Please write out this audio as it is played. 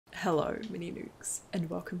Hello, mini nukes, and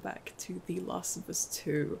welcome back to The Last of Us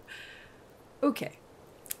 2. Okay,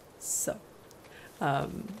 so,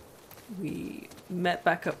 we met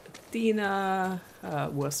back up with Dina,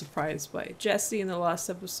 were surprised by Jesse in the last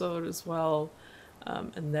episode as well,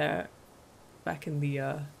 and they're back in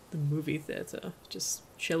the movie theater, just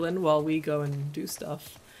chilling while we go and do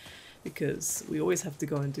stuff, because we always have to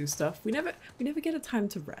go and do stuff. We never get a time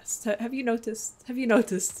to rest. Have you noticed? Have you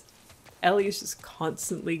noticed? Ellie is just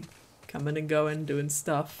constantly coming and going, doing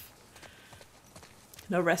stuff.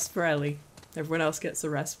 No rest for Ellie. Everyone else gets a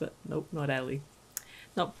rest, but nope, not Ellie.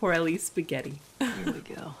 Not poor Ellie Spaghetti. Here we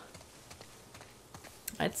go.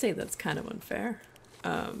 I'd say that's kind of unfair.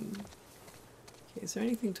 Okay, is there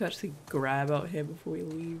anything to actually grab out here before we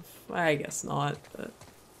leave? I guess not, but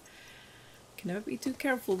can never be too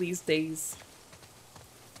careful these days.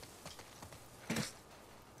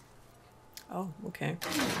 Oh, okay.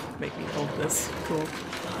 Make me hold this. Cool.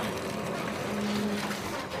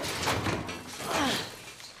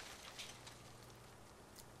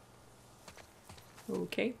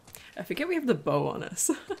 Okay. I forget we have the bow on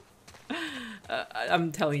us.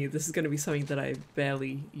 I'm telling you, this is going to be something that I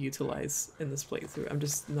barely utilize in this playthrough. I'm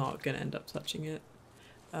just not going to end up touching it.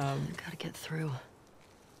 Gotta get through.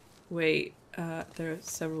 Wait, there are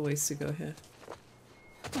several ways to go here.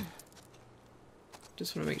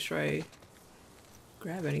 Just want to make sure I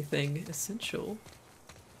grab anything essential.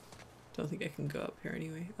 Don't think I can go up here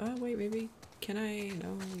anyway. Oh wait, maybe. Can I?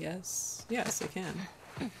 No, yes. Yes, I can.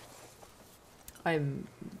 I'm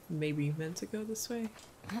maybe meant to go this way.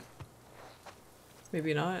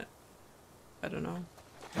 Maybe not. I don't know.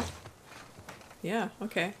 Yeah,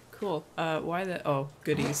 okay, cool. Why the— oh,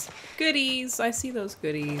 goodies. Goodies! I see those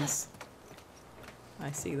goodies. I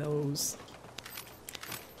see those.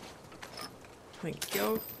 Thank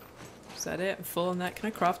you. Is that it? I'm full on that. Can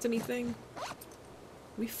I craft anything? Are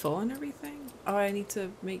we full on everything? Oh, I need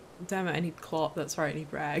to make— damn it, I need cloth. That's right, I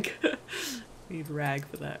need rag. I need rag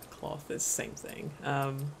for that. Cloth is the same thing.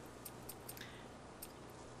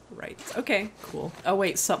 Right. Okay, cool. Oh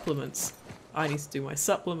wait, supplements. I need to do my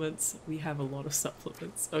supplements. We have a lot of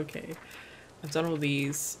supplements. Okay. I've done all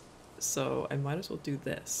these, so I might as well do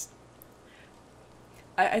this.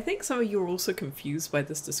 I think some of you are also confused by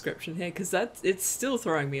this description here, because it's still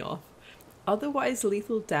throwing me off. Otherwise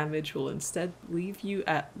lethal damage will instead leave you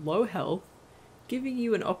at low health, giving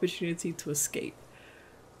you an opportunity to escape.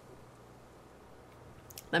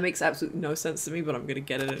 That makes absolutely no sense to me, but I'm gonna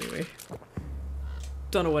get it anyway.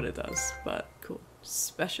 Don't know what it does, but cool.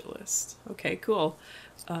 Specialist. Okay, cool.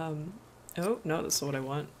 Oh, no, that's not what I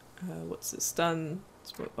want. What's this done?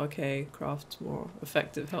 Okay, craft more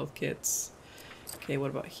effective health kits. Okay, what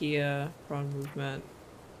about here? Prone movement.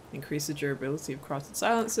 Increase the durability of crafted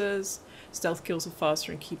silencers. Stealth kills are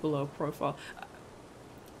faster and keep a low profile.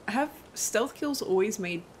 Have stealth kills always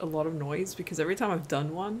made a lot of noise? Because every time I've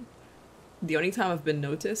done one, the only time I've been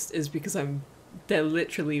noticed is because they're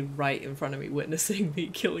literally right in front of me witnessing me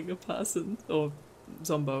killing a person or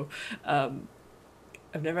zombo. I've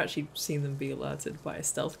never actually seen them be alerted by a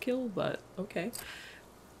stealth kill, but okay.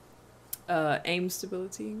 Aim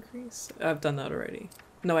stability increase. I've done that already.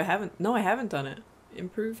 No, I haven't. No, I haven't done it.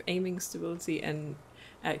 Improve aiming stability and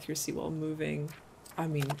accuracy while moving. I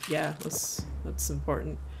mean, yeah, that's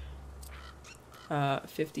important.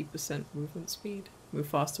 50% movement speed. Move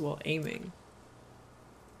faster while aiming.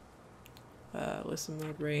 Listen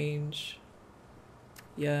mode range.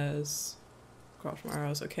 Yes. Craft more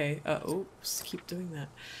arrows. Okay. Oops. Keep doing that.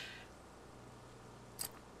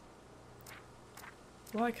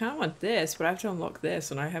 Well, I kind of want this, but I have to unlock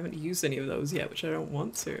this, and I haven't used any of those yet, which I don't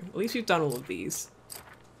want to. At least we've done all of these.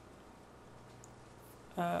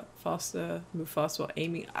 Faster. Move faster while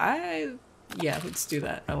aiming. Yeah, let's do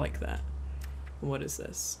that. I like that. And what is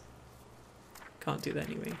this? Can't do that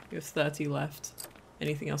anyway. We have 30 left.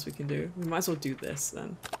 Anything else we can do? We might as well do this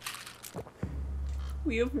then.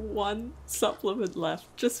 We have one supplement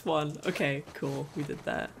left. Just one. Okay, cool. We did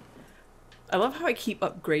that. I love how I keep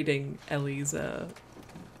upgrading Ellie's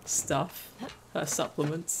stuff, her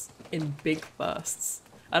supplements, in big bursts.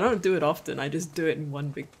 I don't do it often, I just do it in one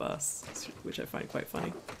big burst, which I find quite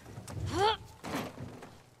funny.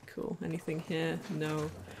 Cool. Anything here? No.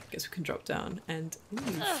 Guess we can drop down and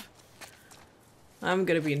leave. I'm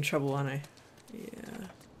gonna be in trouble, aren't I? Yeah.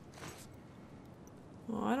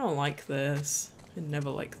 Oh, I don't like this. I never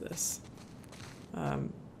like this.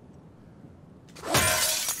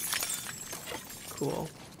 Cool.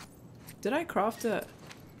 Did I craft it?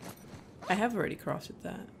 I have already crafted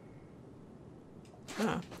that.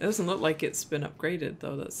 Ah, it doesn't look like it's been upgraded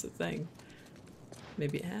though, that's the thing.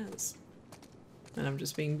 Maybe it has. And I'm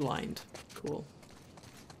just being blind. Cool.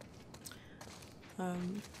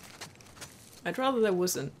 I'd rather there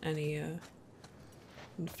wasn't any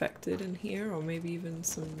infected in here, or maybe even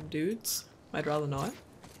some dudes. I'd rather not.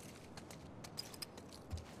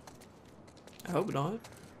 I hope not.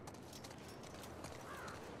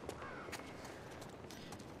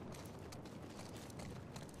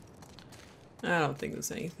 I don't think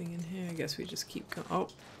there's anything in here. I guess we just keep going. Oh.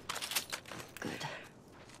 Good.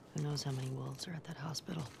 Who knows how many wolves are at that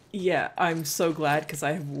hospital? Yeah, I'm so glad because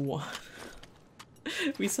I have one.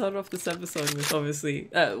 We started off this episode with obviously,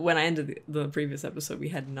 when I ended the previous episode, we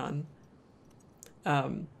had none.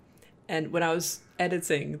 And when I was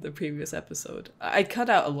editing the previous episode, I cut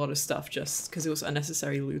out a lot of stuff just because it was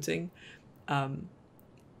unnecessary looting.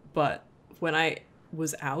 But when I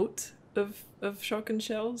was out of shotgun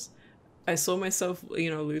shells, I saw myself,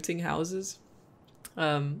 you know, looting houses.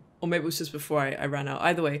 Or maybe it was just before I ran out.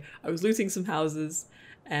 Either way, I was looting some houses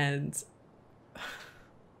and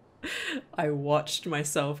I watched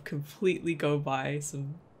myself completely go by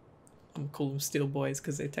some, I'm gonna call them steel boys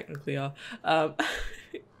because they technically are.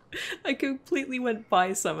 I completely went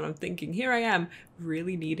by some and I'm thinking, here I am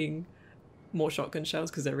really needing more shotgun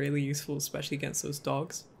shells because they're really useful, especially against those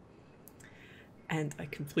dogs. And I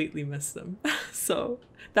completely missed them. So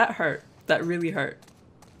that hurt. That really hurt.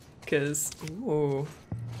 Because, ooh,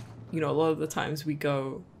 you know, a lot of the times we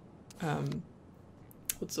go,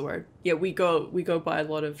 what's the word? Yeah, we go buy a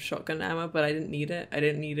lot of shotgun ammo, but I didn't need it. I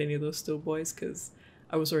didn't need any of those steel boys because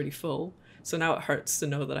I was already full. So now it hurts to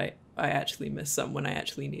know that I actually missed some when I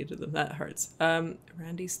actually needed them. That hurts.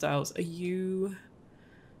 Randy Styles, are you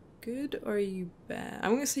good or are you bad?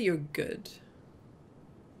 I'm gonna say you're good.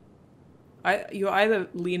 You're either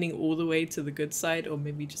leaning all the way to the good side or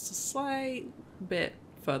maybe just a slight bit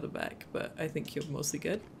further back, but I think you're mostly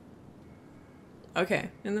good. Okay,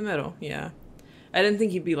 in the middle, yeah. I didn't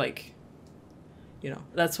think he'd be like, you know,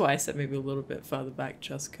 that's why I said maybe a little bit further back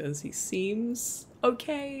just because he seems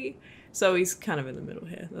okay. So he's kind of in the middle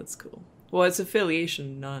here. That's cool. Well, it's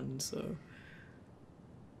affiliation none, so...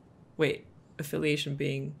 Wait, affiliation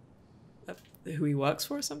being who he works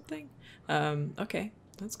for or something? Okay,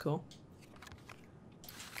 that's cool.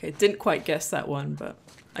 Okay, didn't quite guess that one, but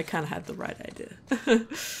I kind of had the right idea.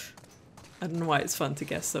 I don't know why it's fun to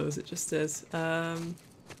guess those, it just is.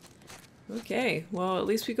 Okay, well at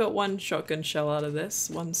least we got one shotgun shell out of this,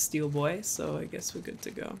 one steel boy, so I guess we're good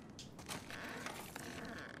to go.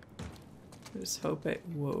 I just hope it...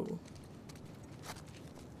 whoa.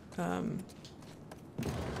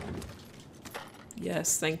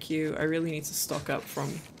 Yes, thank you. I really need to stock up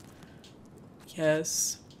from...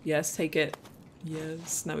 Yes. Yes, take it.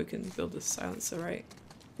 Yes, now we can build this silencer, right?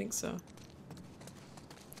 I think so.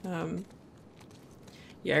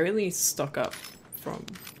 Yeah, I really need to stock up from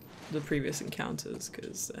the previous encounters,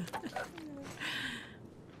 because...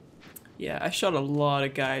 yeah, I shot a lot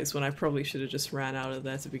of guys when I probably should have just ran out of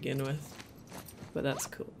there to begin with. But that's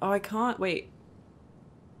cool. Oh, I can't... wait.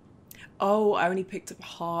 Oh, I only picked up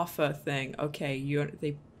half a thing. Okay,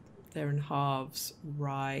 they're in halves.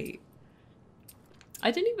 Right.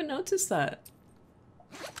 I didn't even notice that.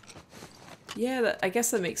 Yeah, I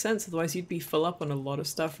guess that makes sense. Otherwise you'd be full up on a lot of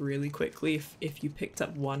stuff really quickly if you picked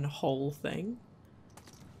up one whole thing.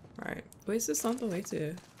 Right. Wait, is this not the way to...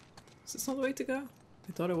 is this not the way to go?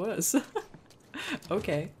 I thought it was.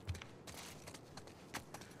 Okay.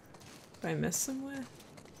 Did I miss somewhere?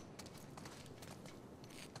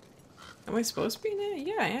 Am I supposed to be in it?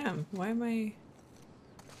 Yeah, I am. Why am I...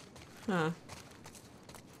 huh.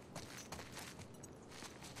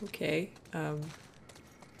 Okay,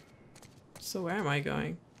 so where am I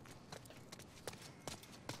going?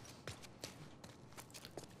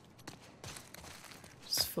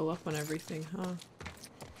 Just fill up on everything, huh?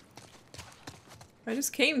 I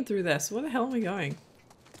just came through this. Where the hell am I going?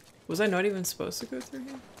 Was I not even supposed to go through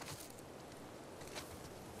here?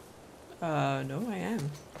 No, I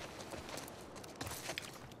am.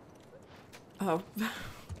 Oh.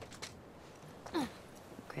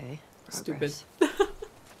 Okay. Stupid.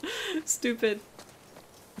 Stupid.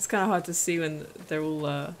 It's kind of hard to see when they're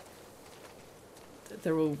all,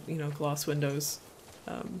 you know, glass windows.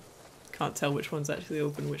 Can't tell which one's actually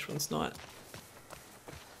open, which one's not.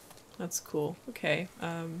 That's cool. Okay.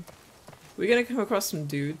 We're gonna come across some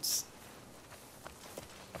dudes.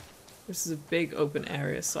 This is a big open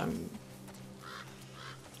area, so I'm...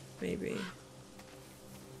 maybe...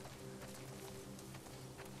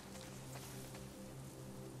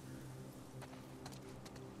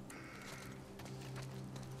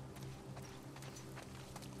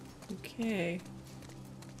 okay.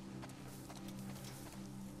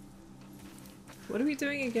 What are we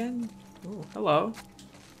doing again? Oh, hello.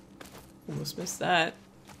 Almost missed that.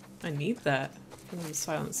 I need that. on the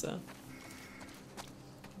silencer.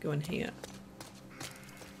 Go in here.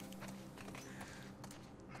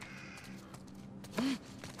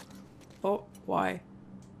 Oh, why?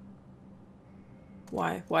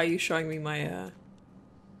 Why? Why are you showing me my,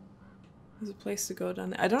 There's a place to go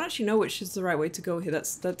down there. I don't actually know which is the right way to go here.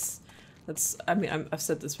 That's, I mean, I've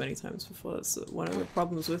said this many times before. That's one of the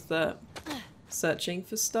problems with searching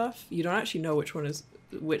for stuff. You don't actually know which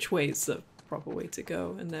way is the proper way to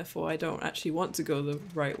go, and therefore I don't actually want to go the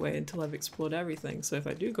right way until I've explored everything. So if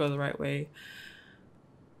I do go the right way,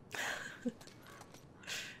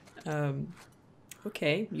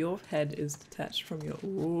 okay, your head is detached from your.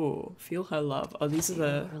 Ooh, feel her love. Oh, these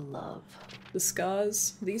are the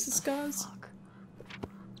scars. These are scars. Fuck.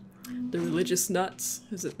 The religious nuts.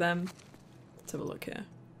 Is it them? Let's have a look here.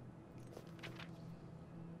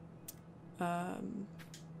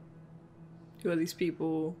 Who are these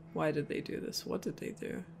people? Why did they do this? What did they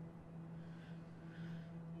do?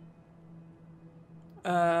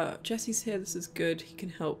 Jesse's here. This is good. He can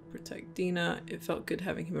help protect Dina. It felt good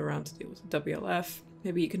having him around to deal with the WLF.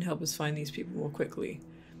 Maybe he can help us find these people more quickly.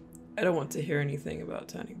 I don't want to hear anything about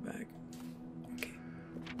turning back. Okay.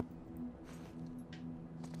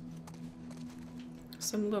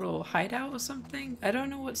 Some little hideout or something? I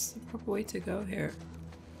don't know what's the proper way to go here.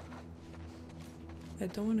 I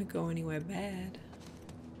don't want to go anywhere bad.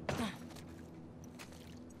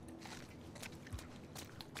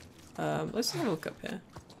 Let's have a look up here.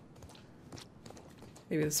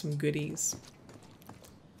 Maybe there's some goodies.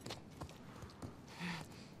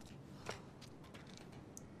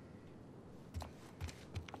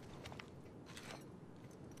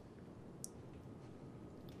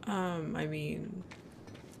 I mean...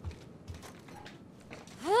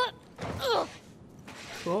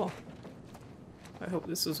 Cool. I hope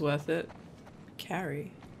this was worth it.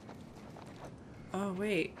 Carry. Oh,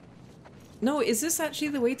 wait. No, is this actually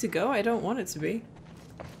the way to go? I don't want it to be.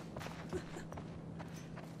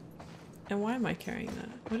 And why am I carrying that?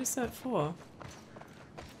 What is that for?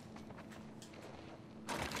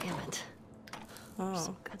 Damn it. Oh. There's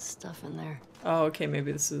some good stuff in there. Oh, okay,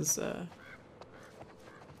 maybe this is,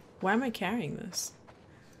 Why am I carrying this?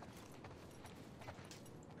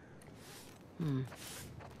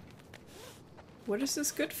 What is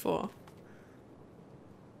this good for?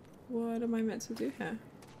 What am I meant to do here?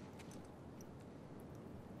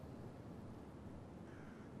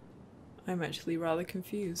 I'm actually rather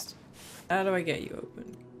confused. How do I get you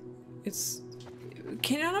open? It's...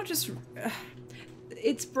 Can I not just...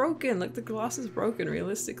 It's broken! Like, the glass is broken.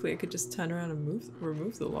 Realistically, I could just turn around and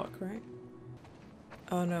remove the lock, right?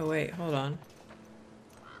 Oh no, wait, hold on.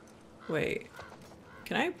 Wait.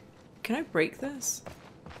 Can I break this?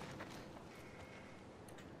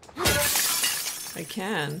 I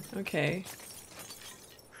can. Okay.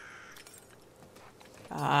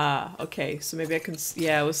 Ah, okay. So maybe I can...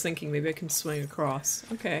 Yeah, I was thinking maybe I can swing across.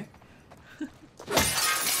 Okay.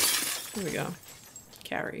 There we go.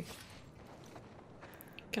 Carry.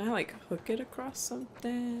 Can I, like, hook it across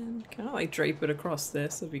something? Can I, like, drape it across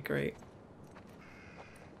this? That'd be great.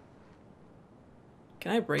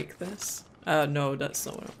 Can I break this? No, that's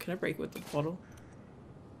not what... Can I break it with the bottle?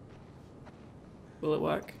 Will it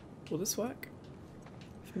work? Will this work?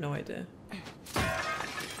 I have no idea.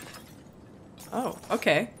 Oh,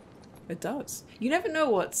 okay. It does. You never know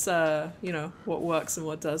what's, you know, what works and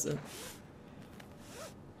what doesn't.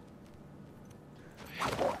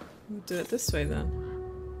 We'll do it this way then.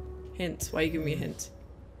 Hint. Why you give me a hint?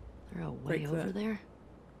 They're way over there?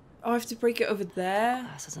 Oh, I have to break it over there?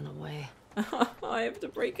 Glass is in the way. I have to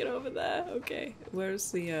break it over there. Okay.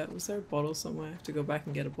 Where's the, was there a bottle somewhere? I have to go back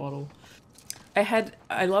and get a bottle.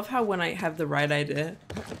 I love how when I have the right idea,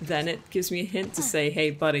 then it gives me a hint to say, hey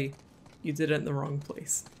buddy, you did it in the wrong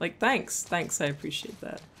place. Like, thanks, I appreciate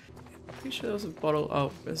that. I'm pretty sure there was a bottle.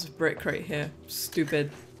 Oh, there's a brick right here.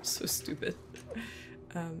 Stupid. So stupid.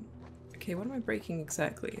 Okay, what am I breaking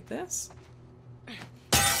exactly? This?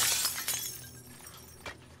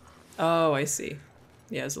 Oh, I see.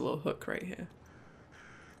 Yeah, there's a little hook right here.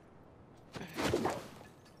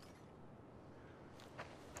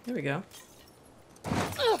 There we go.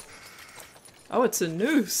 Oh, it's a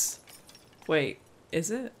noose! Wait, is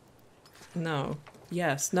it? No.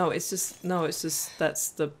 Yes. No, it's just... No, it's just... That's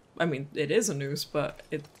the... I mean, it is a noose, but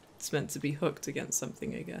it's meant to be hooked against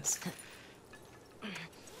something, I guess.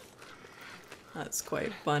 That's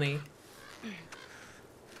quite funny.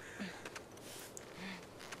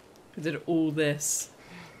 I did all this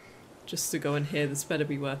just to go in here. This better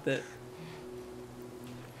be worth it.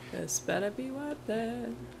 This better be worth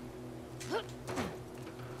it.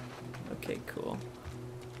 Okay, cool.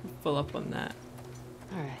 Full up on that.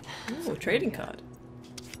 All right. Ooh, trading card.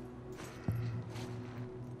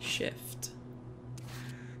 Shift.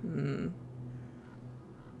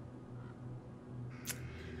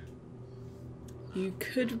 You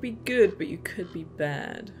could be good, but you could be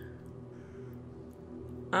bad.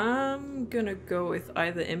 I'm gonna go with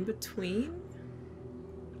either in between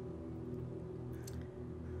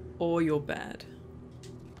or you're bad.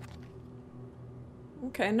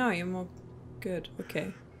 Okay, no, you're more good.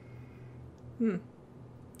 Okay.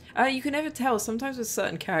 You can never tell. Sometimes with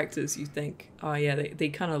certain characters you think, oh yeah, they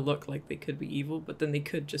kind of look like they could be evil, but then they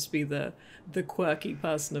could just be the quirky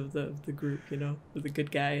person of the group, you know, the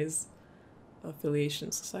good guys.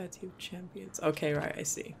 Affiliation Society of Champions. Okay, right, I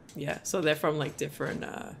see. Yeah, so they're from like different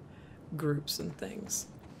groups and things.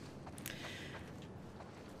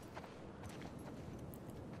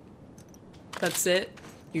 That's it?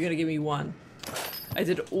 You're gonna give me one. I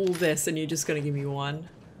did all this and you're just gonna give me one?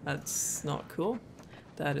 That's not cool.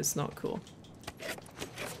 That is not cool.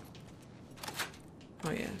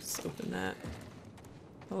 Oh yeah, just open that.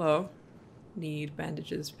 Hello. Need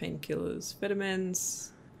bandages, painkillers,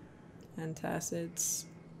 vitamins, antacids,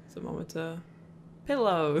 thermometer,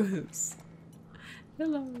 pillows.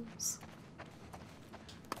 Pillows.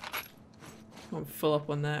 I'm full up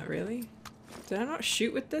on that, really? Did I not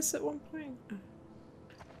shoot with this at one point?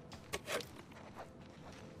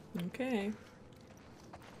 Okay.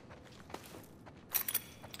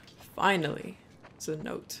 Finally. It's a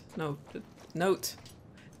note. No, the note.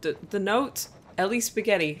 The note! Ellie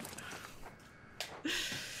Spaghetti.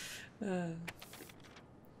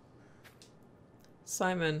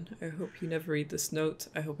 Simon, I hope you never read this note.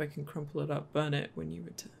 I hope I can crumple it up, burn it when you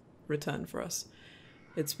return for us.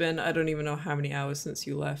 It's been, I don't even know how many hours since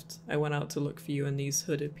you left. I went out to look for you and these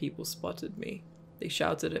hooded people spotted me. They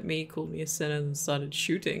shouted at me, called me a sinner, and started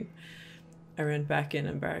shooting. I ran back in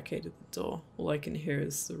and barricaded the door. All I can hear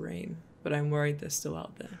is the rain, but I'm worried they're still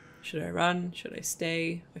out there. Should I run? Should I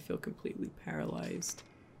stay? I feel completely paralyzed.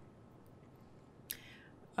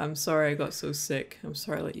 I'm sorry I got so sick. I'm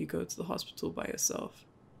sorry I let you go to the hospital by yourself.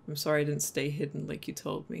 I'm sorry I didn't stay hidden like you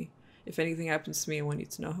told me. If anything happens to me, I want you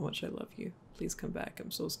to know how much I love you. Please come back.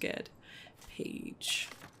 I'm so scared. Paige.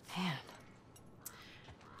 Man.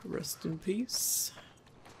 Rest in peace.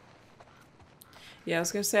 Yeah, I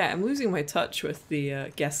was gonna say, I'm losing my touch with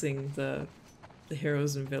the guessing the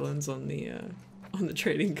heroes and villains on the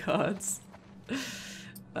trading cards.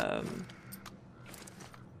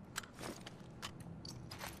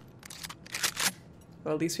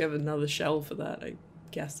 Well, at least we have another shell for that. I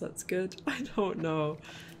guess that's good. I don't know.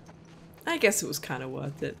 I guess it was kind of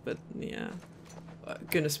worth it, but yeah.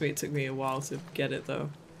 Goodness me, it took me a while to get it though.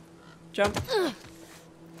 Jump.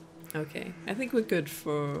 Okay, I think we're good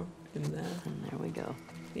for in there. And there we go.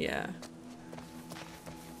 Yeah.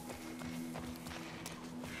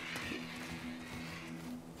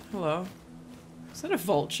 Hello. Is that a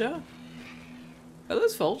vulture? Are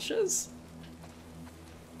those vultures?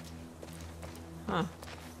 Huh.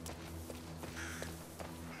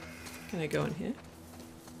 Can I go in here?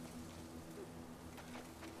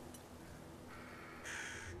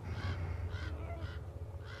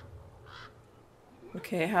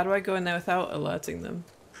 Okay, how do I go in there without alerting them?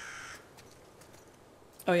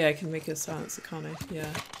 Oh yeah, I can make a silencer, can't I?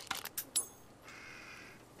 Yeah.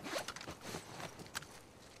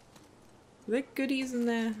 Are there goodies in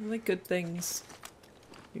there? Are there good things?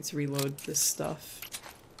 Need to reload this stuff.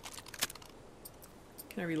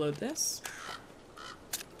 Can I reload this?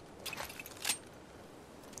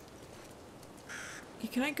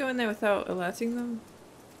 Can I go in there without alerting them?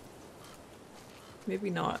 Maybe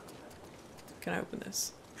not. Can I open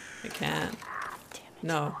this? I can. Damn it.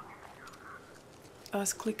 No. Oh,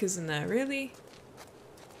 there's clickers in there. Really?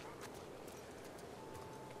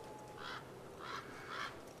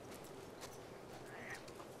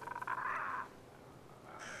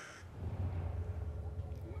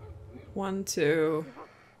 One, two.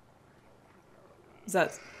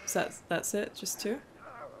 That's it? Just two?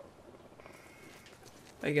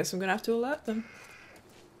 I guess I'm gonna have to alert them.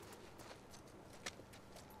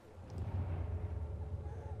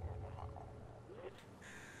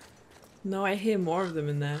 No, I hear more of them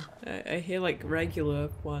in there. I hear like regular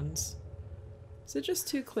ones. Is it just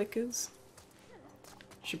two clickers?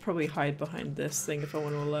 Should probably hide behind this thing if I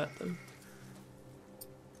want to alert them.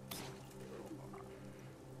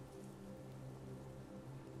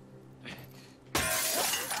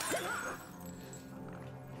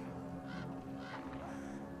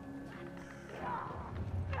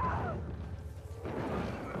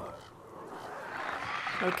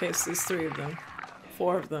 Okay, so there's three of them.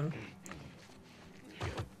 Four of them.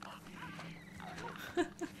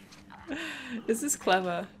 Is this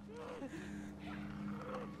clever?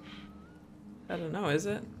 I don't know, is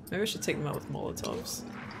it? Maybe I should take them out with Molotovs.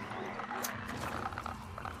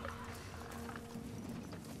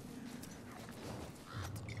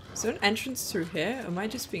 Is there an entrance through here? Am I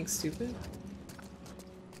just being stupid?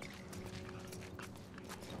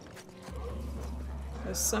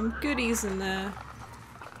 There's some goodies in there.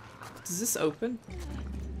 Does this open?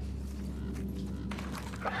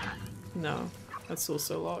 No. That's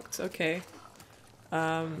also locked. Okay.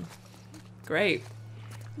 Great.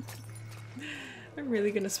 I'm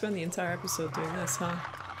really gonna spend the entire episode doing this, huh?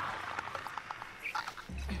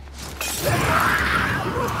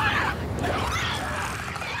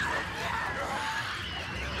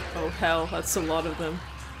 Oh hell, that's a lot of them.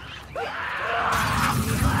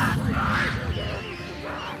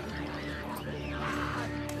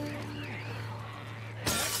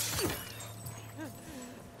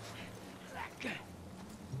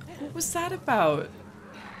 What was that about?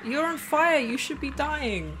 You're on fire, you should be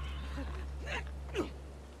dying.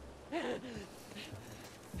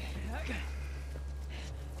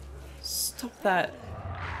 Stop that.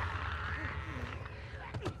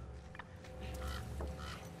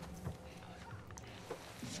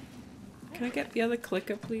 Can I get the other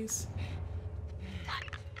clicker, please?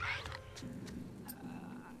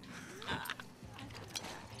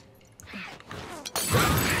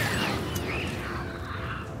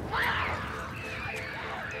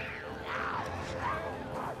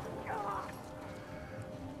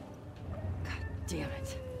 Damn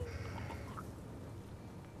it.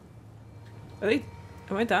 Are they...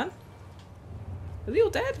 Am I done? Are they all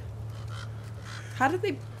dead? How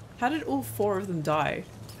did all 4 of them die?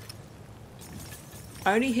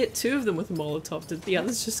 I only hit 2 of them with a Molotov. Did the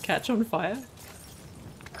others just catch on fire?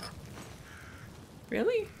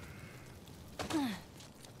 Really?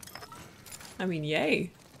 I mean,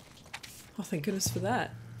 yay. Oh, thank goodness for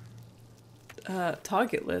that.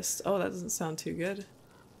 Target list. Oh, that doesn't sound too good.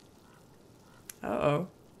 Uh-oh.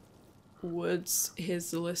 Woods. Here's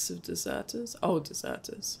the list of deserters. Oh,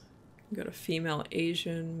 deserters. We've got a female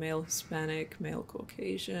Asian, male Hispanic, male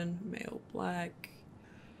Caucasian, male Black.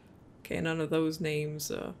 Okay, none of those names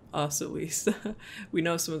are us, at least. We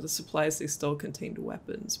know some of the supplies they stole contained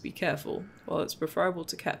weapons. Be careful. While it's preferable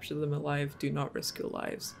to capture them alive, do not risk your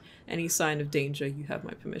lives. Any sign of danger, you have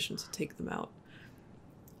my permission to take them out.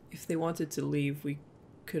 If they wanted to leave, we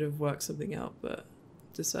could have worked something out, but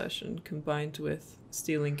desertion combined with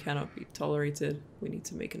stealing cannot be tolerated. We need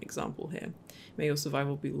to make an example here. May your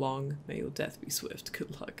survival be long. May your death be swift.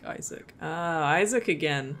 Good luck, Isaac. Ah, Isaac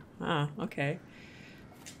again. Ah, okay.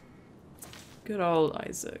 Good old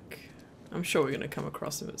Isaac. I'm sure we're gonna come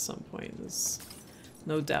across him at some point. There's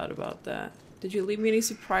no doubt about that. Did you leave me any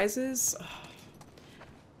surprises? Oh.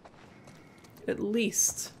 At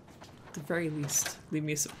least, at the very least, leave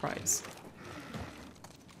me a surprise.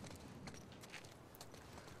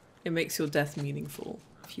 It makes your death meaningful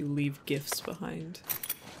if you leave gifts behind.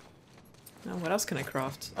 Now, what else can I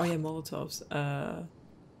craft? Oh yeah, Molotovs.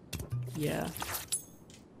 Yeah.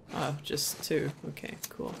 Oh, just 2. Okay,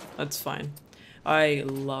 cool. That's fine. I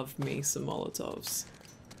love me some Molotovs.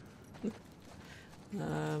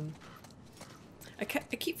 I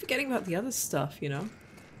keep forgetting about the other stuff, you know?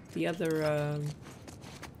 The other,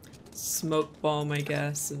 smoke bomb, I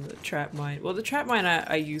guess, and the trap mine. Well, the trap mine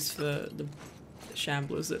I use for the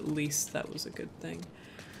shamblers, at least. That was a good thing.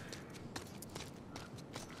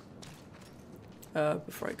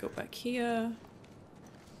 Before I go back here...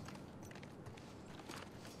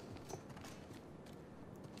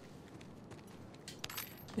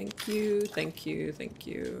 Thank you, thank you, thank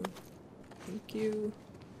you, thank you.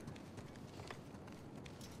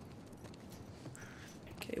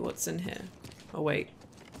 Okay, what's in here? Oh wait,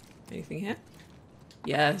 anything here?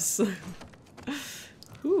 Yes.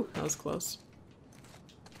 Whew, that was close.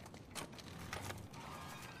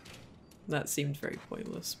 That seemed very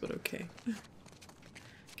pointless, but okay.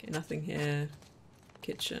 Okay, nothing here.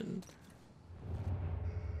 Kitchen.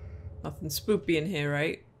 Nothing spoopy in here,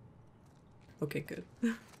 right? Okay, good.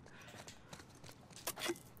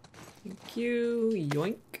 Thank you.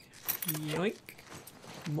 Yoink. Yoink.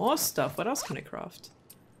 More stuff. What else can I craft?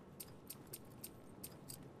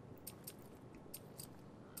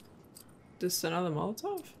 Just another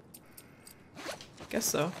Molotov? Guess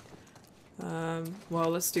so. Well,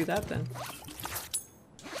 let's do that then.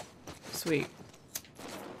 Sweet.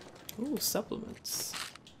 Ooh, supplements.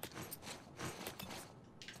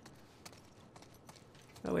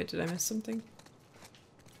 Oh wait, did I miss something?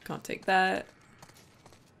 Can't take that.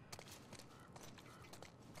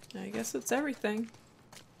 I guess that's everything.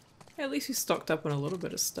 Yeah, at least we stocked up on a little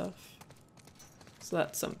bit of stuff. So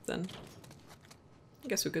that's something. I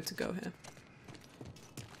guess we're good to go here.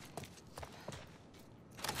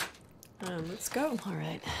 Let's go. All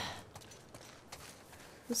right.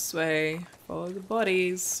 This way. Follow the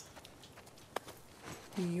bodies.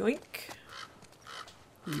 Yoink.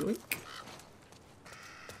 Yoink.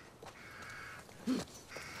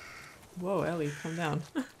 Whoa, Ellie, calm down.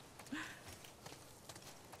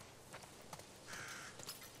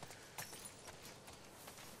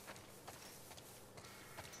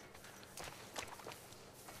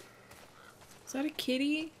 Is that a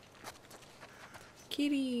kitty?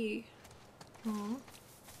 Kitty. Aw.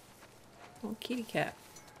 Oh, kitty cat.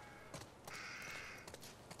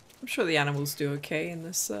 I'm sure the animals do okay in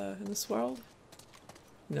this world.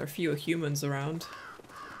 And there are fewer humans around.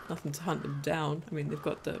 Nothing to hunt them down. I mean, they've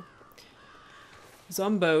got the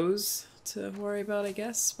zombos to worry about, I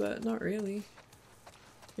guess, but not really.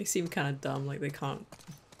 They seem kind of dumb, like they can't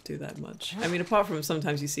do that much. I mean, apart from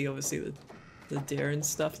sometimes you see, obviously, the deer and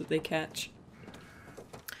stuff that they catch.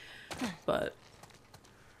 But,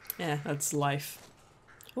 yeah, that's life.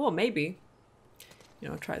 Well, maybe. You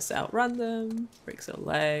know, tries to outrun them, breaks a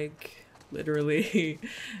leg, literally,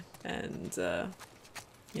 and,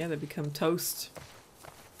 yeah, they become toast.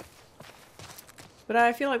 But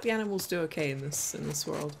I feel like the animals do okay in this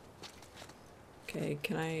world. Okay,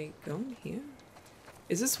 can I go in here?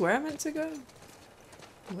 Is this where I'm meant to go?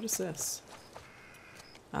 What is this?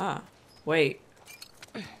 Ah, wait.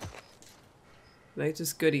 They're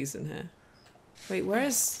just goodies in here. Wait, where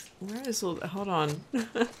is all the, hold on.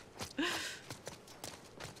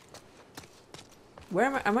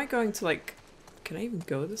 Where am I going to, like, can I even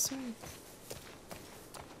go this way?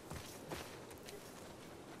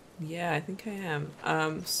 Yeah, I think I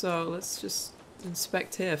am. So let's just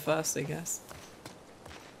inspect here first, I guess.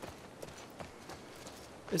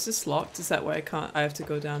 Is this locked? Is that why I have to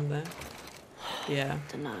go down there? Yeah.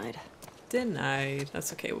 Denied. Denied.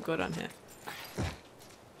 That's okay, we'll go down here.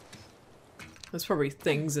 There's probably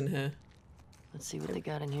things in here. Let's see what they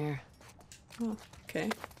got in here. Oh, okay.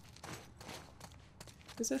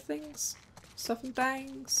 Is there things? Stuff and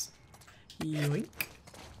bangs? Yoink.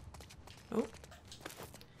 Oh.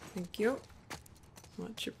 Thank you.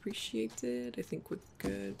 Much appreciated. I think we're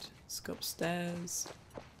good. Let's go upstairs.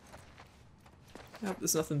 I hope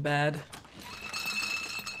there's nothing bad.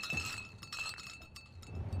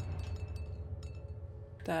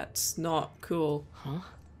 That's not cool. Huh?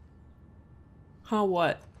 Huh,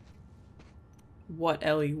 what? What,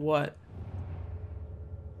 Ellie, what?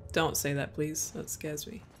 Don't say that, please. That scares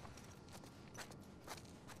me.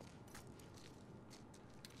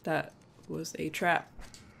 That was a trap.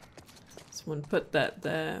 Someone put that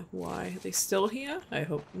there. Why? Are they still here? I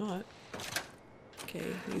hope not. Okay,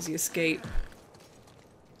 easy escape.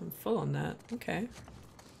 I'm full on that. Okay.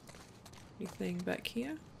 Anything back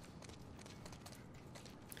here?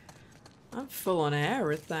 I'm full on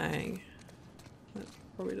everything. That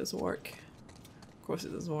probably doesn't work. Of course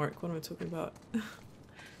it doesn't work. What am I talking about?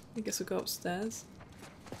 I guess we'll go upstairs.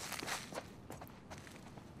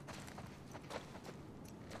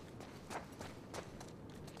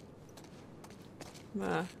 I'm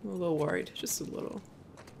a little worried. Just a little.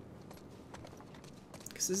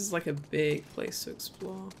 Because this is like a big place to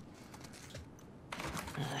explore.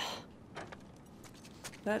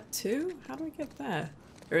 That too? How do I get there?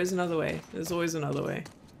 There is another way. There's always another way.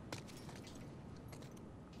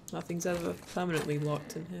 Nothing's ever permanently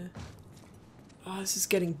locked in here. Oh, this is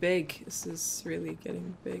getting big. This is really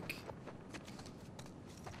getting big.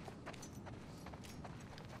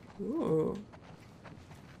 Ooh.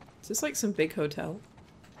 Is this like some big hotel?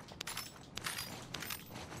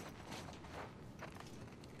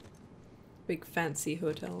 Big fancy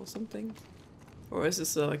hotel or something? Or is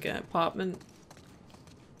this like an apartment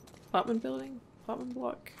building? Apartment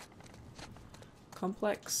block?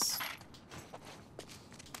 Complex?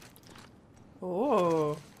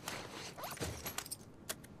 Oh.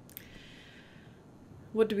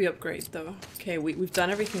 What do we upgrade though? Okay, we've done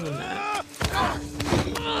everything on that.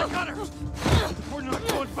 I got her! We're not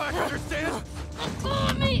going back, understand?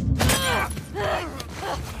 Oh, me!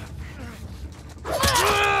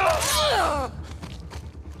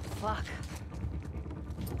 Fuck.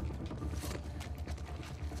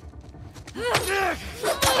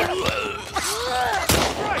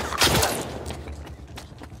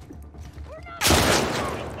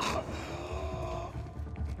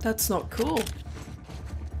 That's not cool.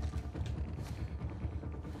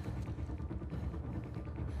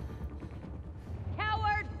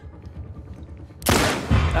 Coward!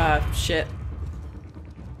 Shit.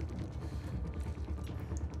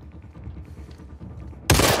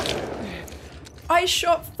 I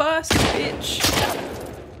shot first, bitch.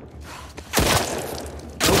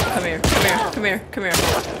 come here, come here, come here, come here.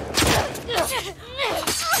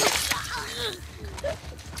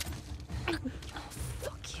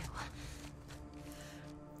 Fuck you.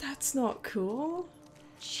 That's not cool.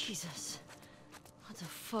 Jesus. What the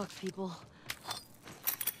fuck, people?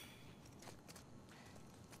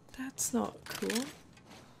 That's not cool.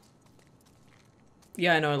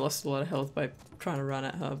 Yeah, I know I lost a lot of health by trying to run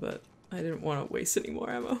at her, but I didn't want to waste any more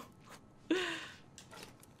ammo.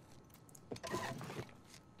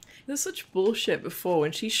 There's such bullshit before.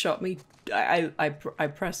 When she shot me, I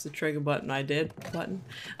pressed the trigger button.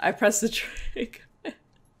 I pressed the trigger.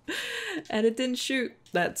 And it didn't shoot.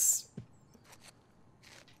 That's...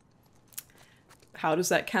 How does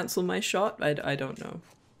that cancel my shot? I don't know.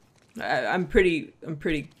 I'm pretty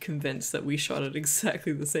convinced that we shot at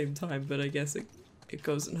exactly the same time, but I guess it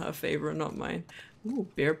goes in her favor and not mine. Ooh,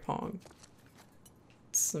 beer pong.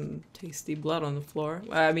 Some tasty blood on the floor.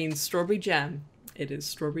 I mean, strawberry jam. It is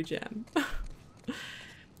strawberry jam.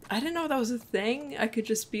 I didn't know that was a thing. I could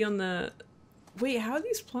just be on the... Wait, how are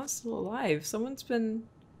these plants still alive? Someone's been...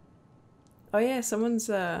 Oh yeah, someone's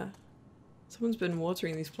been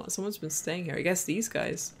watering these plants. Someone's been staying here. I guess these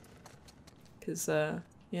guys. Because,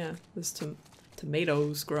 yeah, there's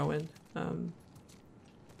tomatoes growing.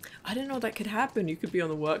 I didn't know that could happen. You could be on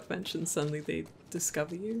the workbench and suddenly they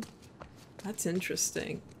discover you. That's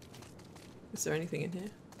interesting. Is there anything in here?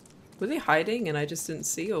 Were they hiding and I just didn't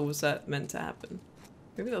see, or was that meant to happen?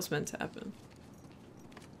 Maybe that was meant to happen.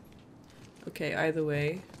 Okay, either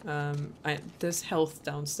way, there's health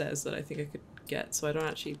downstairs that I think I could get, so I don't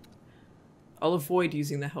actually... I'll avoid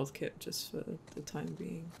using the health kit just for the time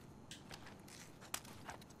being.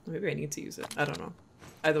 Maybe I need to use it. I don't know.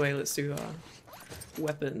 Either way, let's do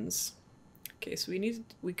weapons. Okay, so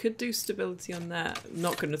we could do stability on that. I'm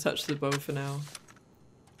not going to touch the bow for now.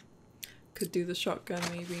 Could do the shotgun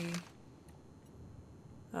maybe.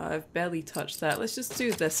 I've barely touched that. Let's just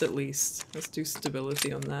do this at least. Let's do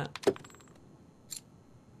stability on that.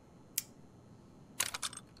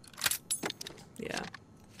 Yeah.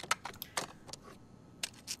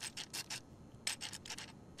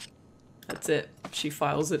 That's it. She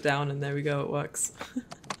files it down and there we go, it works.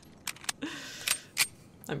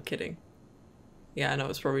 I'm kidding. Yeah, I know,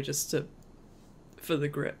 it's probably just for the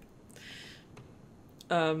grip.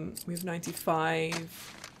 We have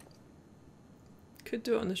 95. Could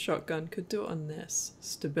do it on the shotgun, could do it on this.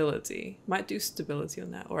 Stability. Might do stability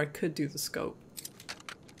on that, or I could do the scope.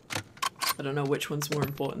 I don't know which one's more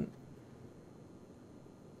important.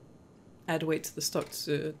 Add weight to the stock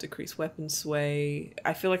to decrease weapon sway.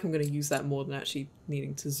 I feel like I'm going to use that more than actually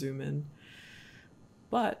needing to zoom in.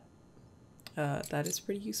 But that is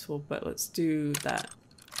pretty useful, but let's do that.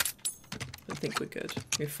 I think we're good.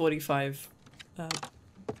 We have 45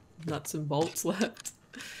 nuts and bolts left.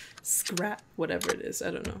 Scrap, whatever it is,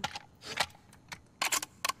 I don't know.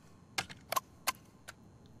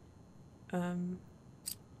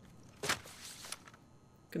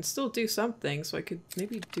 Can still do something, so I could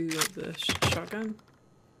maybe do the shotgun.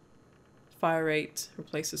 Fire rate,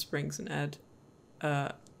 replace the springs and add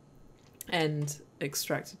and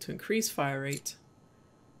extract it to increase fire rate.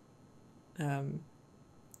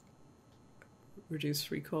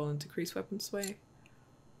 Reduce recoil and decrease weapon sway.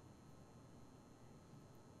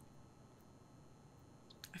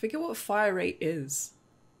 I forget what fire rate is.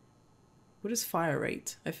 What is fire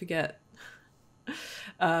rate? I forget.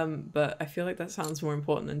 But I feel like that sounds more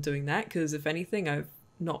important than doing that, because if anything, I've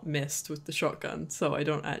not missed with the shotgun, so I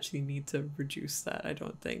don't actually need to reduce that, I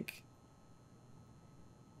don't think.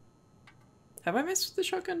 Have I missed with the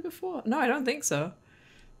shotgun before? No, I don't think so.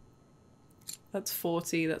 That's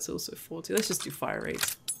 40, that's also 40. Let's just do fire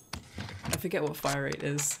rate. I forget what fire rate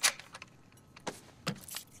is.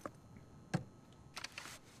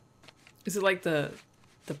 Is it like the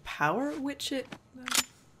power at which it...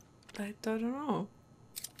 I don't know.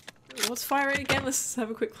 What's fire rate again? Let's have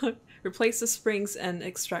a quick look. Replace the springs and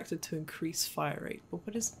extract it to increase fire rate. But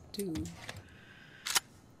what does it do?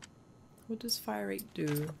 What does fire rate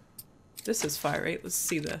do? This is fire rate. Let's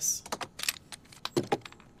see this.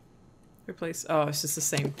 Replace... Oh, it's just the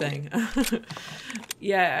same thing.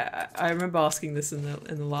 Yeah, I remember asking this in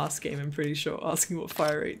the last game, I'm pretty sure, asking what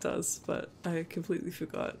fire rate does, but I completely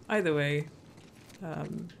forgot. Either way,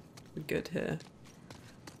 we're good here.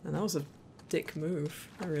 And that was a dick move.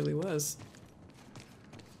 That really was.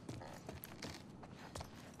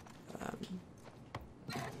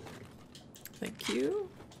 Thank you.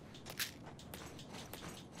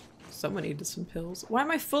 Someone needed some pills. Why am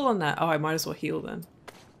I full on that? Oh, I might as well heal then.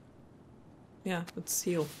 Yeah, let's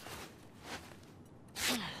heal.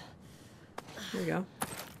 There we go.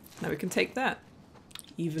 Now we can take that.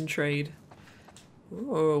 Even trade.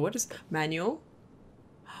 Oh, what is manual?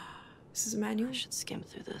 This is a manual? I should skim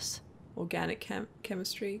through this. Organic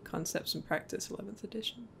chemistry, concepts and practice, 11th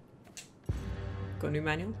edition. Got a new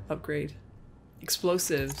manual? Upgrade.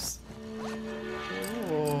 Explosives.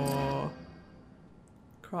 Oh.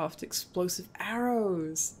 Craft explosive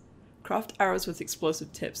arrows. Craft arrows with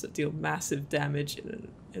explosive tips that deal massive damage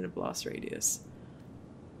in a blast radius.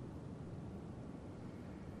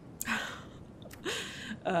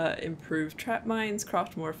 Improve trap mines.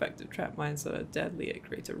 Craft more effective trap mines that are deadly at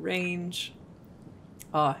greater range.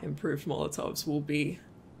 Improved Molotovs will be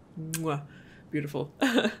mwah, beautiful.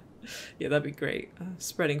 Yeah, that'd be great.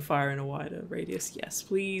 Spreading fire in a wider radius. Yes,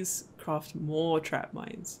 please. Craft more trap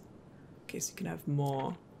mines. Okay, so you can have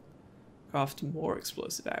more. Craft more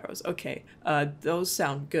explosive arrows. Okay, those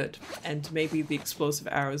sound good. And maybe the explosive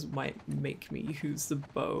arrows might make me use the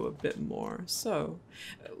bow a bit more. So,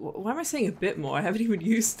 why am I saying a bit more? I haven't even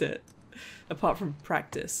used it. Apart from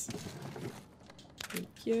practice.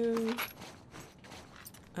 Thank you.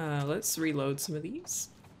 Let's reload some of these.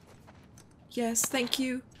 Yes, thank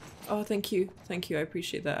you. Oh, thank you. Thank you, I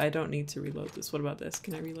appreciate that. I don't need to reload this. What about this?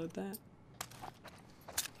 Can I reload that?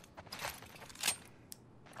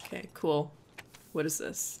 Okay, cool. What is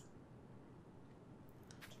this?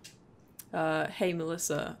 Hey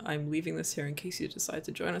Melissa, I'm leaving this here in case you decide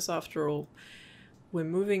to join us after all. We're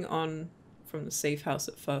moving on from the safe house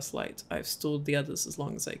at first light. I've stalled the others as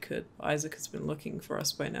long as I could. Isaac has been looking for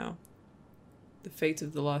us by now. The fate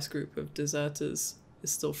of the last group of deserters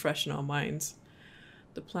is still fresh in our minds.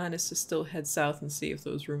 The plan is to still head south and see if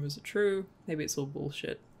those rumors are true. Maybe it's all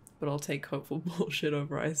bullshit, but I'll take hopeful bullshit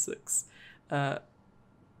over Isaac's.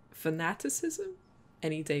 Fanaticism?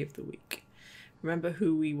 Any day of the week. Remember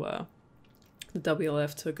who we were. The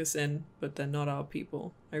WLF took us in, but they're not our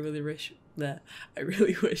people. I really wish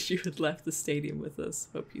you had left the stadium with us.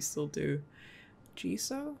 Hope you still do.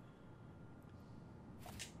 Jiso?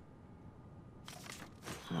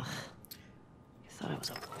 Ugh. You thought I was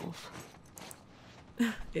a wolf?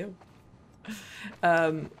 Ew.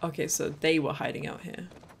 Okay, so they were hiding out here.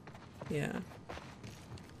 Yeah.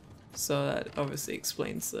 So that obviously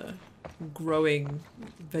explains the growing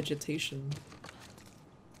vegetation.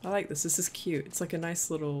 I like this. This is cute. It's like a nice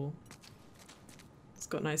little... It's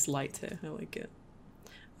got nice light here. I like it.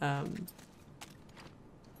 Can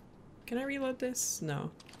I reload this? No.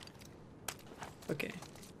 Okay.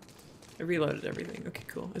 I reloaded everything. Okay,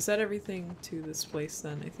 cool. Is that everything to this place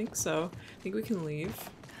then? I think so. I think we can leave.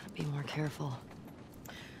 Gotta be more careful.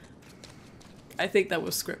 I think that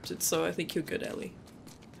was scripted, so I think you're good, Ellie.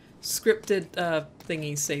 Scripted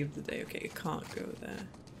thingy saved the day. Okay, I can't go there.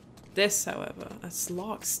 This, however, that's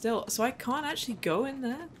locked still. So I can't actually go in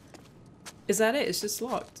there? Is that it? It's just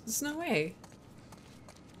locked. There's no way.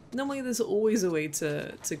 Normally there's always a way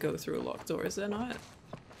to go through a locked door, is there not?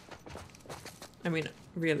 I mean,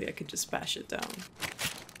 really, I could just bash it down.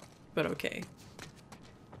 But okay.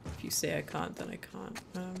 If you say I can't, then I can't.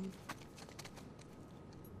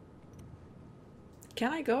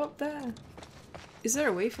 Can I go up there? Is there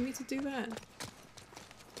a way for me to do that?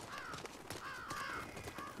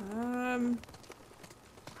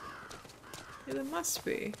 Yeah, there must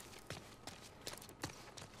be.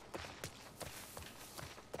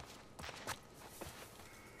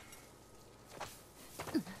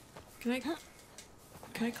 Can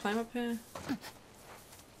I climb up here? Yeah,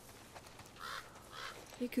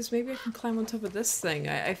 because maybe I can climb on top of this thing.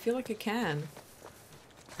 I feel like I can.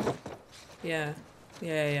 Yeah.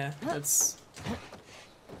 Yeah. That's...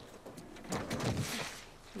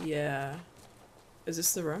 Yeah. Is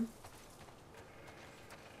this the room?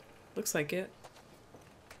 Looks like it.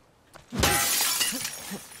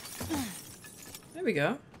 There we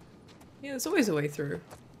go. Yeah, there's always a way through.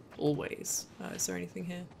 Always. Is there anything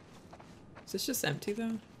here? Is this just empty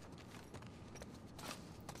though?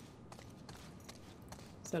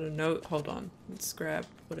 Is that a note? Hold on. Let's grab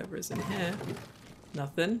whatever is in here.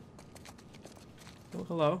 Nothing. Oh,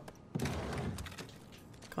 hello.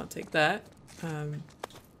 Can't take that.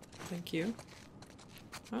 Thank you.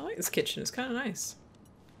 I like this kitchen. It's kind of nice.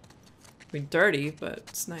 I mean, dirty, but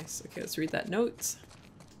it's nice. Okay, let's read that note.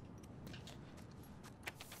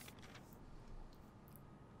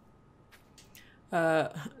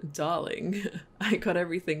 Darling, I got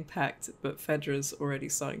everything packed, but Fedra's already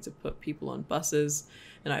starting to put people on buses,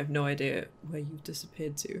 and I have no idea where you've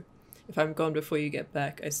disappeared to. If I'm gone before you get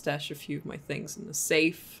back, I stash a few of my things in the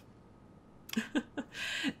safe.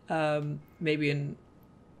 Maybe an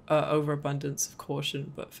overabundance of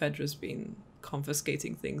caution, but Fedra's been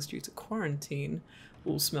confiscating things due to quarantine.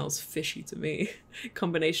 All smells fishy to me.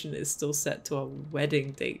 Combination is still set to our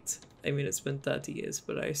wedding date. I mean, it's been 30 years,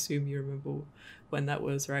 but I assume you remember when that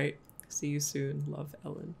was, right? See you soon. Love,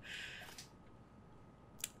 Ellen.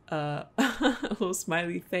 A little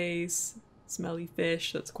smiley face. Smelly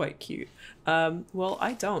fish. That's quite cute. Well,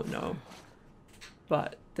 I don't know.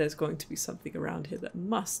 But there's going to be something around here that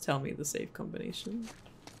must tell me the safe combination.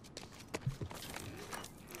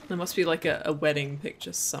 There must be like a wedding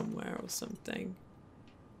picture somewhere or something.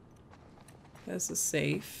 There's a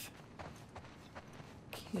safe.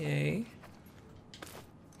 Okay.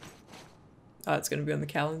 Oh, it's gonna be on the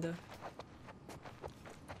calendar.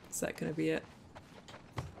 Is that gonna be it?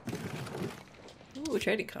 Ooh, a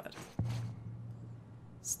trading card.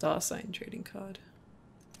 Star sign trading card.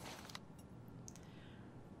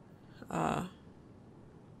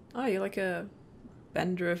 Oh, you're like a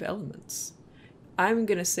bender of elements. I'm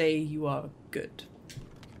gonna say you are good.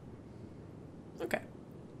 Okay.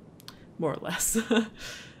 More or less.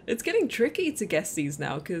 It's getting tricky to guess these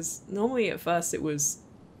now, because normally at first it was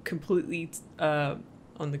completely on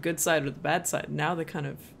the good side or the bad side. Now they're kind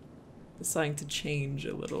of starting to change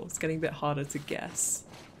a little. It's getting a bit harder to guess.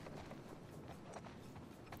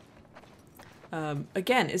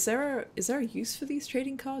 Again, is there a use for these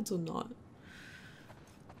trading cards or not?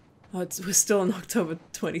 Oh, we're still in October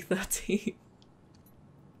 2013.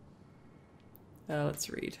 Let's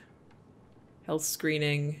read. Health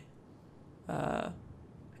screening.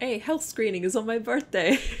 Hey, health screening is on my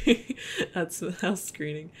birthday. That's the health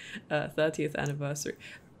screening. 30th anniversary.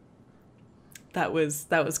 That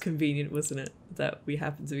was convenient, wasn't it? That we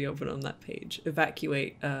happened to be open on that page.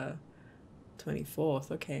 Evacuate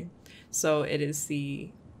 24th. Okay. So it is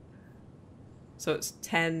so it's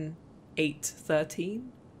 10, 8,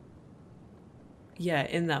 13. Yeah,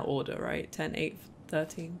 in that order, right? 10, 8,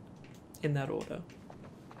 13. In that order.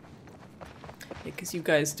 Because you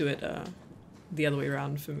guys do it the other way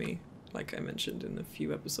around for me, like I mentioned in a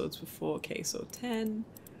few episodes before. Okay, so 10,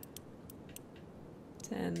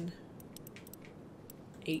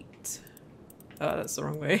 8. Oh, that's the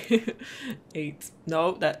wrong way. 8.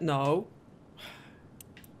 No, no.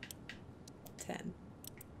 10,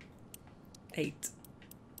 8,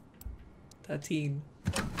 13.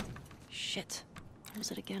 Shit. What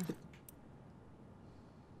was it again?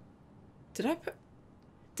 Did I put,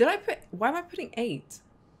 why am I putting 8?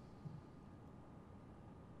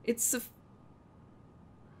 It's the...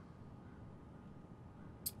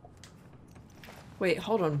 Wait,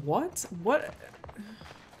 hold on, what? What?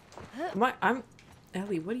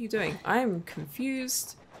 Ellie, what are you doing? I'm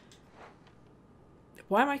confused.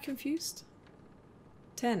 Why am I confused?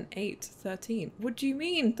 10, 8, 13. What do you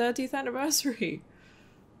mean, 30th anniversary?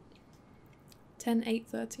 10, 8,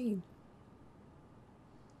 13.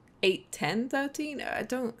 8, 10, 13? I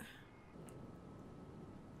don't...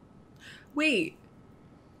 Wait.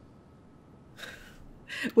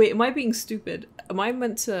 Wait, am I being stupid? Am I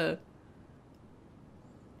meant to...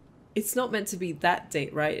 It's not meant to be that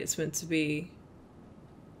date, right? It's meant to be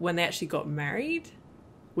when they actually got married,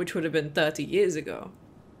 which would have been 30 years ago.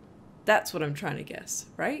 That's what I'm trying to guess,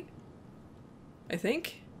 right? I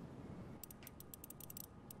think?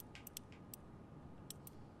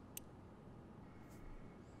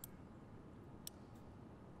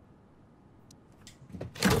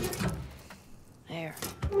 There.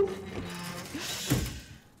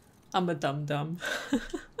 I'm a dum-dum.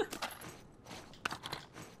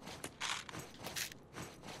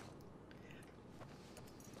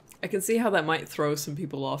 I can see how that might throw some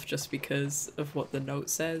people off just because of what the note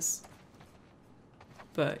says.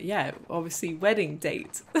 But yeah, obviously wedding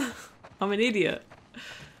date. I'm an idiot.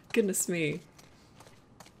 Goodness me.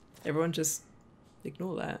 Everyone just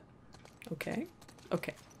ignore that. Okay.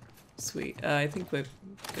 Okay. Sweet. I think we're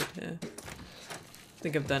good here. I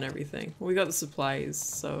think I've done everything. Well, we got the supplies,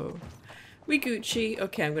 so we Gucci.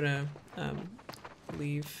 Okay, I'm gonna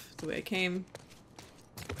leave the way I came.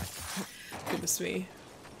 Goodness me.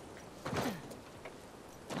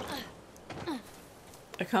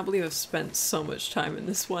 I can't believe I've spent so much time in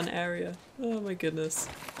this one area. Oh my goodness.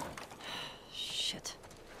 Shit.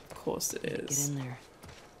 Of course it is. Get in there.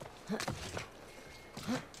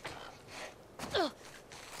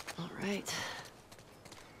 All right.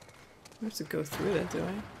 I have to go through that, do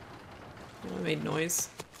I? Oh, I made noise.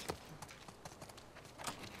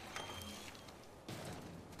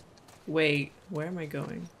 Wait, where am I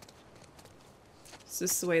going? Is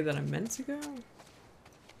this the way that I'm meant to go?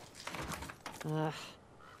 Ugh.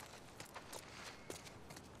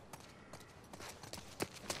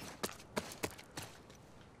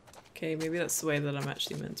 Okay, maybe that's the way that I'm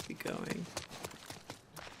actually meant to be going.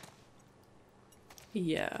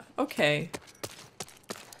 Yeah, okay.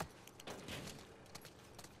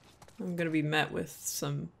 I'm gonna be met with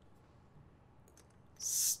some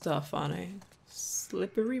stuff, aren't I?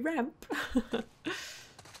 Slippery ramp. Am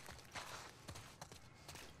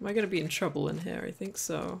I gonna be in trouble in here? I think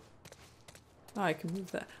so. Oh, I can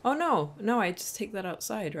move that. Oh no! No, I just take that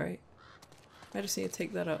outside, right? I just need to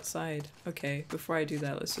take that outside. Okay, before I do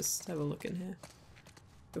that, let's just have a look in here.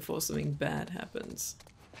 Before something bad happens.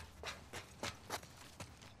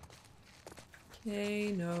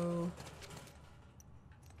 Okay, no.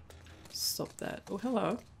 Stop that. Oh,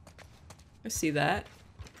 hello. I see that.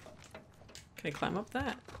 Can I climb up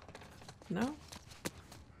that? No?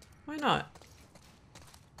 Why not?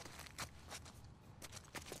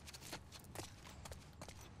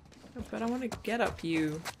 But I want to get up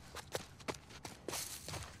you.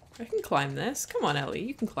 I can climb this. Come on, Ellie.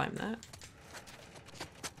 You can climb that.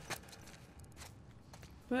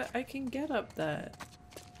 But I can get up that.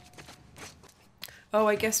 Oh,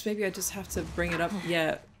 I guess maybe I just have to bring it up.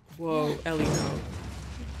 Yeah. Whoa, Ellie, no.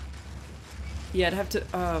 Yeah, I'd have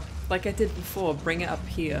to, like I did before, bring it up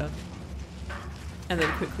here. And then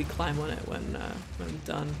quickly climb on it when I'm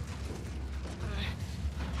done.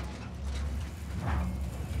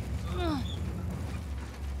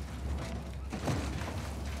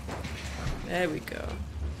 There we go.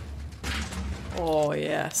 Oh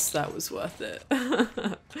yes, that was worth it.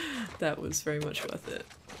 That was very much worth it.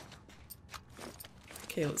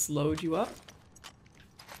 Okay, let's load you up.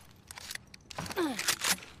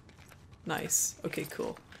 Nice. Okay,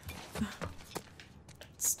 cool.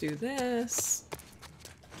 Let's do this.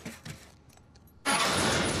 Damn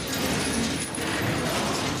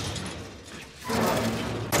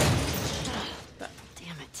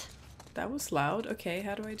it. That was loud. Okay,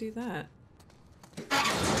 how do I do that?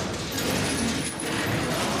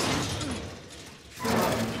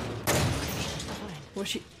 Well,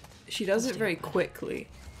 she does it very quickly.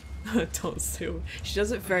 Don't steal. She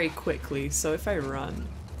does it very quickly, so if I run,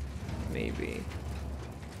 maybe.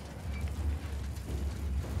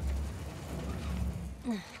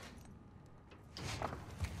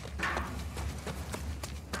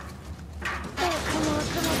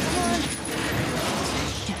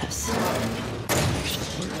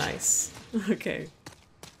 Nice. Okay.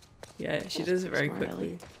 Yeah, she does it very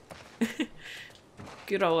quickly.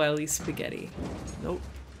 Good old Ellie Spaghetti. Nope.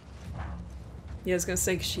 Yeah, I was gonna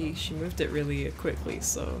say she moved it really quickly,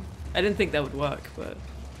 so I didn't think that would work, but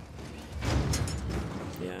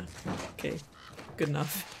yeah. Okay. Good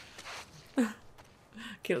enough.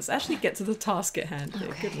 Okay, let's actually get to the task at hand here.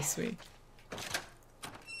 Okay. Goodness me.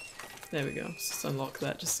 There we go. Let's just unlock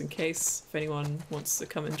that just in case if anyone wants to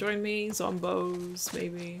come and join me. Zombos,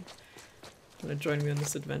 maybe. Want to join me on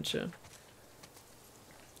this adventure.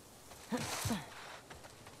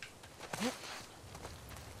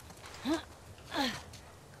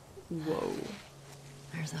 Whoa.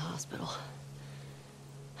 There's the hospital.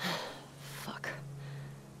 Fuck.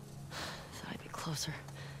 Thought I'd be closer.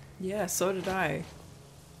 Yeah, so did I.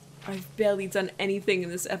 I've barely done anything in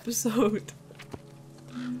this episode.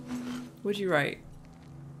 What'd you write?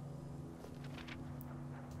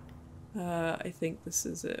 I think this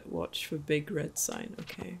is it. Watch for big red sign.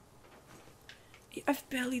 Okay. I've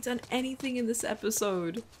barely done anything in this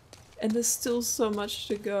episode. And there's still so much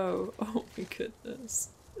to go. Oh my goodness.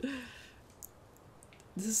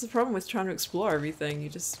 This is the problem with trying to explore everything.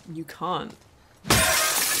 You can't.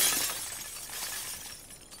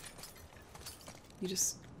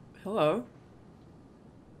 Hello?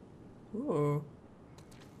 Ooh.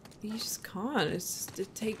 You just can't.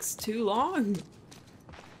 It takes too long.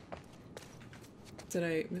 Did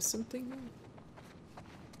I miss something?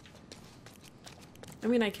 I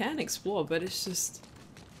mean, I can explore, but it's just...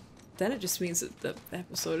 Then it just means that the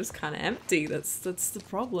episode is kind of empty. That's the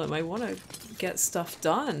problem. I want to get stuff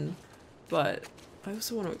done, but I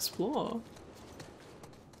also want to explore.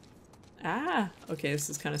 Ah! Okay, this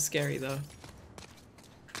is kind of scary, though.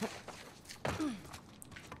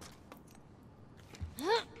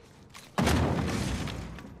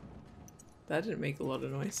 That didn't make a lot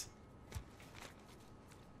of noise.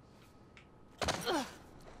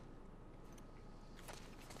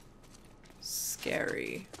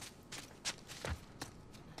 Scary.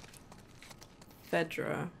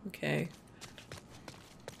 Fedra, okay.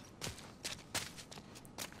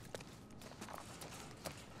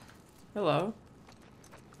 Hello.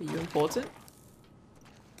 Are you important?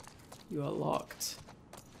 You are locked.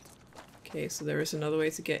 Okay, so there is another way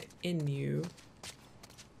to get in you.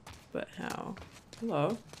 But how?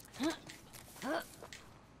 Hello?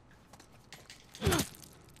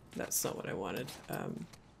 That's not what I wanted.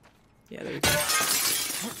 Yeah, there we go.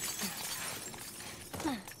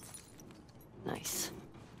 Nice.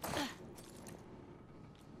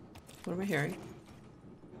 What am I hearing?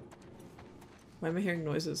 Why am I hearing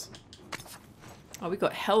noises? Oh, we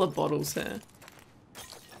got hella bottles here.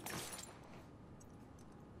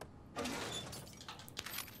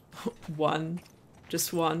 One.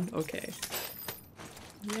 Just one? Okay.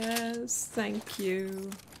 Yes, thank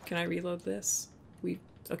you. Can I reload this?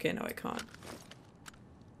 Okay, no I can't.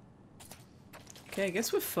 Okay, I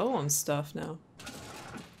guess we're full on stuff now.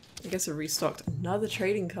 I guess I restocked another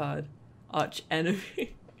trading card. Arch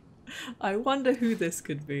enemy. I wonder who this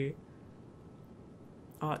could be.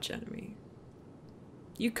 Arch enemy.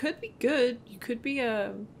 You could be good. You could be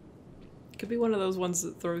one of those ones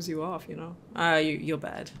that throws you off, you know? You're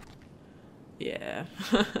bad. Yeah.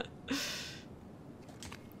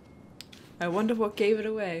 I wonder what gave it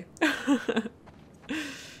away.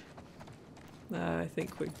 I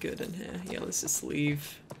think we're good in here. Yeah, let's just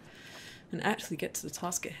leave and actually get to the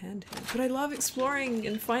task at hand here. But I love exploring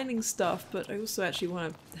and finding stuff, but I also actually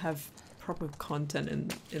want to have proper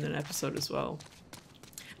content in an episode as well.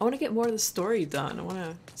 I want to get more of the story done. I want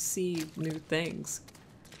to see new things.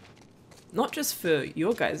 Not just for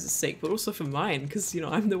your guys' sake, but also for mine, because, you know,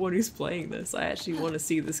 I'm the one who's playing this. I actually want to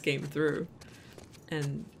see this game through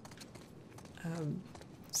and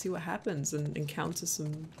see what happens and encounter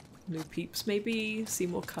some new peeps maybe, see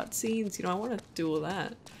more cutscenes. You know, I want to do all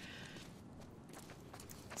that.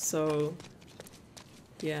 So,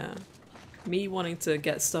 yeah. Me wanting to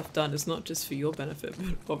get stuff done is not just for your benefit,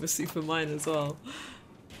 but obviously for mine as well.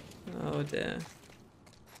 Oh dear.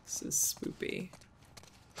 This is spoopy.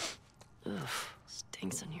 Ugh,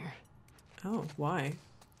 stinks in here. Oh, why?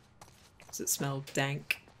 Does it smell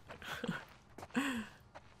dank?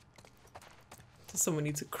 Does someone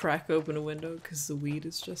need to crack open a window because the weed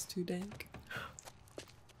is just too dank?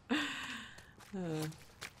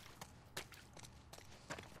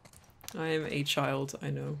 I am a child, I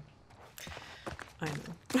know. I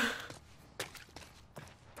know.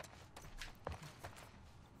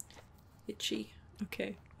 Itchy.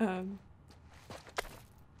 Okay.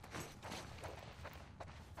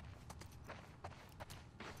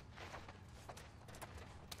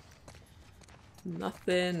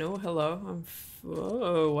 Nothing. Oh, hello.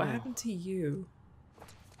 Oh, what happened to you?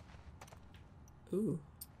 Ooh.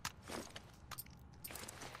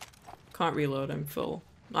 Can't reload. I'm full.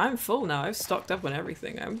 I'm full now. I've stocked up on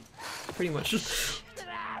everything. I'm pretty much.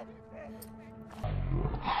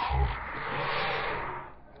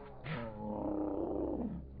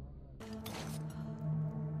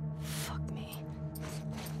 Fuck me.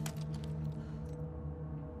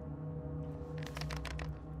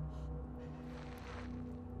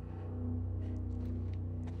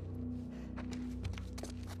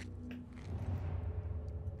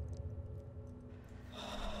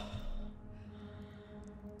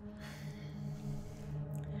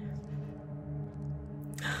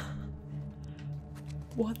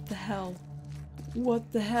 What the hell?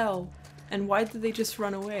 What the hell? And why did they just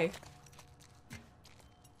run away?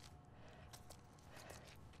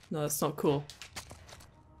 No, that's not cool.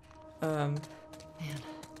 Man,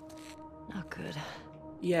 not good.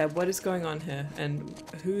 Yeah, what is going on here? And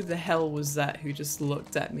who the hell was that who just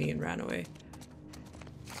looked at me and ran away?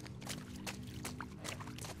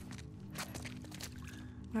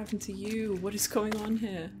 What happened to you? What is going on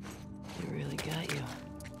here? They really got you.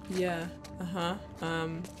 Yeah, uh-huh.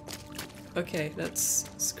 Okay,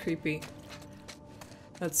 that's creepy.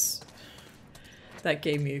 That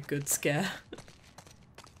gave me a good scare.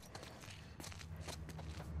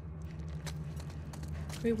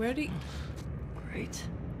 Wait, where'd he... Great.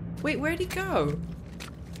 Wait, where'd he go?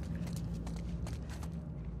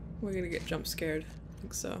 We're gonna get jump scared. I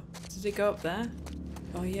think so. Did he go up there?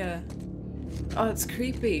 Oh yeah. Oh, it's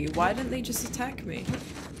creepy. Why didn't they just attack me?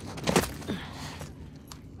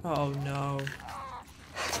 Oh no.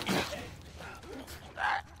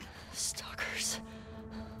 Stalkers.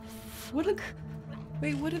 What are...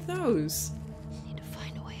 Wait, what are those? Need to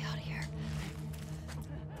find a way out of here.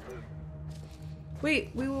 Wait.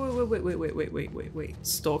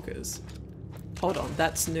 Stalkers. Hold on,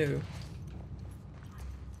 that's new.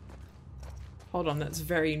 Hold on, that's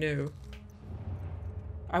very new.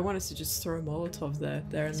 I wanted to just throw a Molotov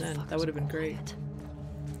there and then. That would have been great.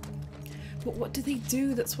 But what do they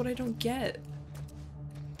do? That's what I don't get.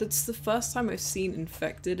 That's the first time I've seen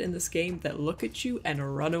infected in this game that look at you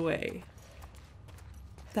and run away.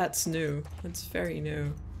 That's new. That's very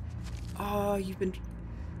new. Oh, you've been...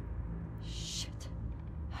 Shit.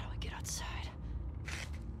 How do I get outside?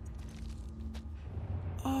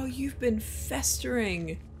 Oh, you've been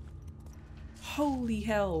festering. Holy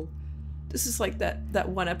hell. This is like that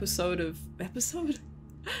one episode of...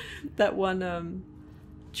 that one,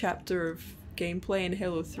 chapter of gameplay in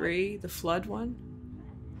Halo 3, the Flood one.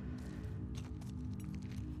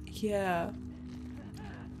 Yeah.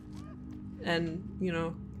 and, you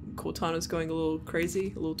know, Cortana's going a little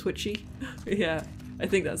crazy, a little twitchy. Yeah, I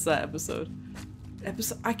think that's that episode.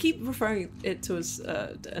 I keep referring it to as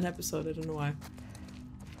an episode, I don't know why.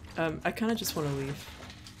 I kind of just want to leave.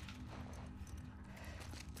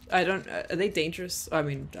 I don't- are they dangerous? I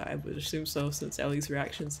mean, I would assume so, since Ellie's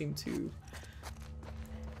reaction seemed to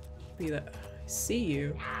be that I see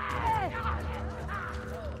you.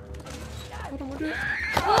 Hold on, what do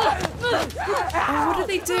oh, what did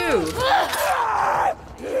they do?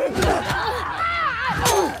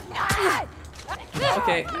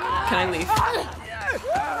 Okay, can I leave?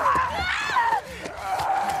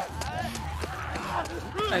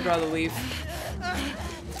 I'd rather leave.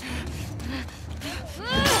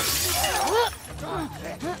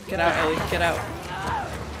 Get out, Ellie, get out.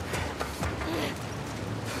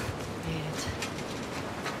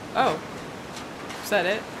 Oh. Is that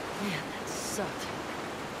it? Man, that sucked.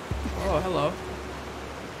 Oh, hello.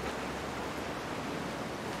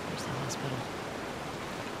 Where's the hospital?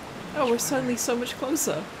 Oh, we're suddenly so much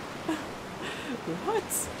closer.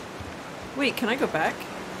 What? Wait, can I go back?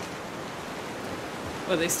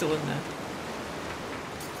 Oh, are they still in there?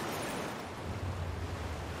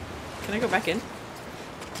 Can I go back in?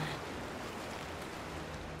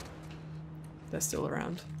 They're still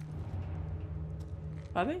around.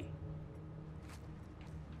 Are they?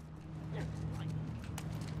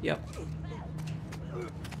 Yep.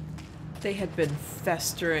 They had been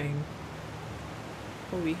festering.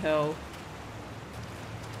 Holy hell.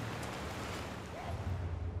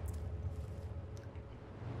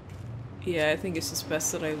 Yeah, I think it's just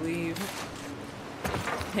best that I leave.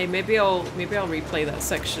 Hey, maybe I'll replay that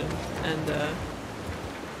section and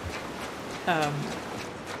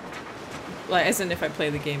like, as in if I play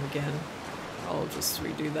the game again, I'll just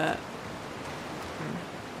redo that.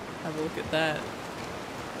 Have a look at that.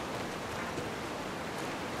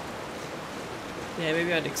 Yeah,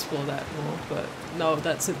 maybe I'd explore that more, but no,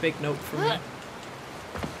 that's a big note for me.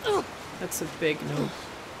 That's a big note.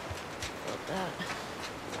 Felt that.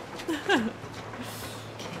 Can't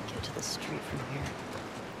get to the street from here.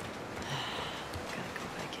 Gotta go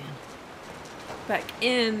back in. Back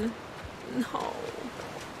in? No.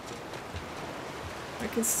 I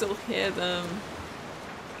can still hear them.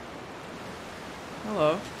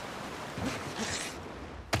 Hello.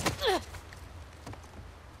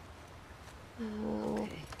 Okay.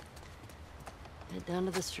 Head down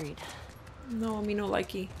to the street. No, me no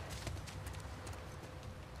likey.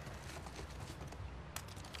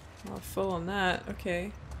 Oh, full on that.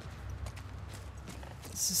 Okay.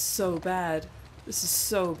 This is so bad. This is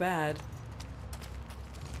so bad.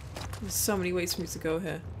 There's so many ways for me to go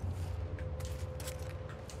here.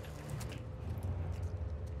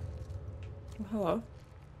 Oh, hello.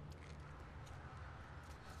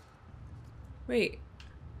 Wait.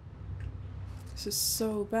 This is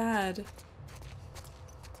so bad.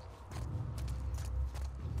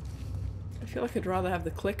 I feel like I'd rather have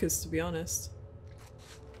the clickers, to be honest.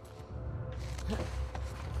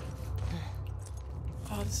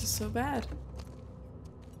 Oh, this is so bad.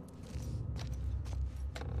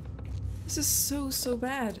 This is so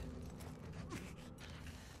bad.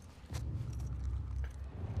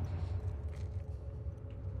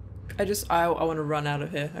 I want to run out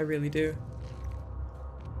of here. I really do.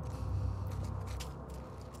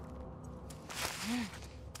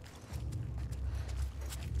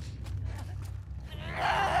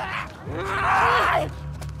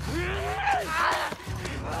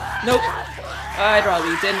 Nope. I'd rather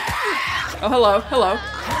you didn't. Oh, hello. Hello.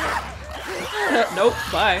 Nope.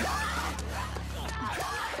 Bye.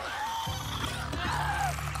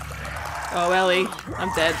 Oh, Ellie.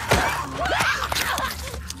 I'm dead.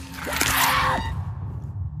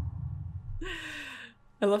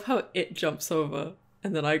 I love how it jumps over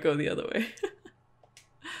and then I go the other way.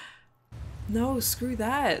 No, screw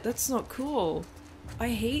that. That's not cool. I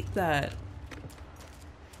hate that.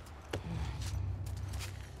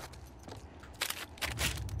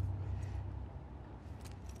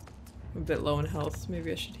 I'm a bit low in health.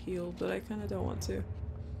 Maybe I should heal, but I kind of don't want to.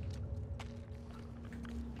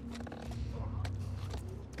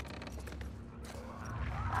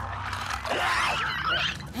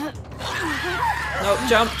 No,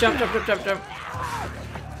 jump, jump, jump, jump, jump, jump.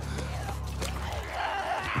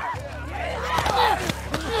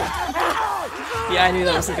 Yeah, I knew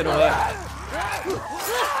that wasn't gonna work.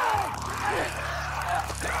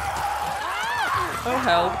 Oh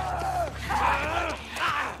hell.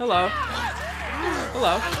 Hello.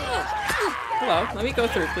 Hello. Hello. Let me go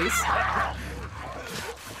through, please.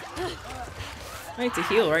 I need to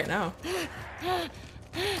heal right now.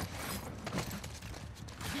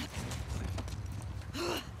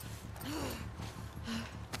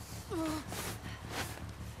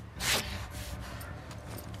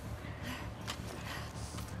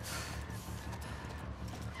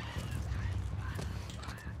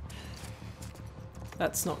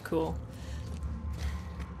 That's not cool.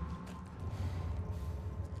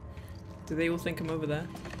 Do they all think I'm over there?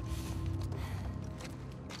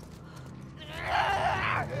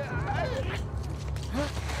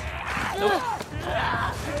 Nope.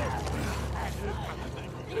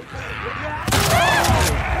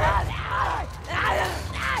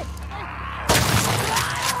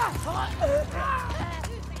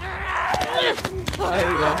 Oh,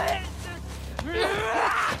 here we go.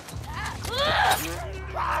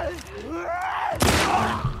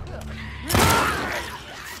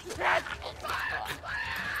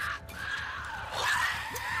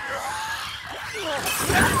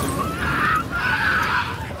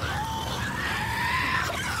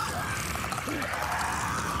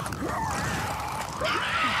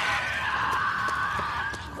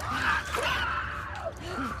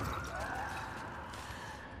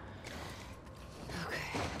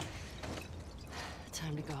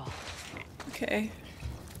 Time to go. Okay.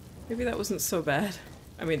 Maybe that wasn't so bad.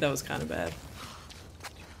 I mean, that was kind of bad.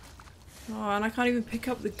 Oh, and I can't even pick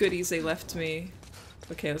up the goodies they left me.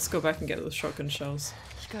 Okay, let's go back and get those shotgun shells.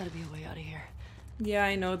 There's gotta be a way out of here. Yeah,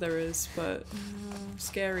 I know there is, but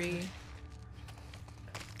scary.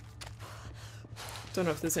 Don't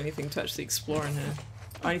know if there's anything to actually explore in here.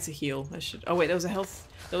 Oh, I need to heal. I should. Oh wait, there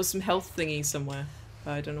was some health thingy somewhere.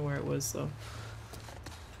 I don't know where it was though.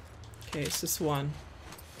 Okay, it's just one.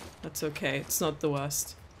 That's okay. It's not the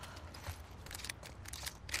worst.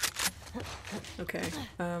 Okay.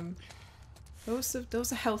 There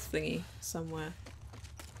was a health thingy somewhere.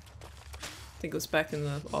 I think it was back in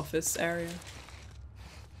the office area.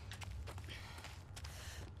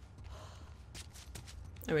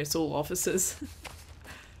 I mean, it's all offices.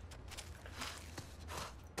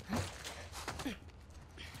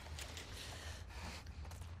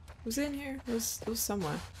 Was it in here? It was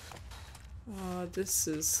somewhere. This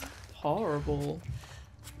is horrible.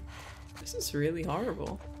 This is really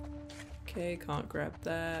horrible. Okay, can't grab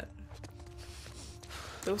that.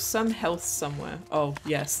 There was some health somewhere. Oh,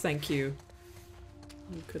 yes, thank you.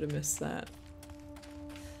 You could have missed that.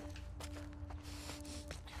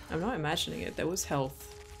 I'm not imagining it. There was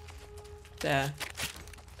health. There.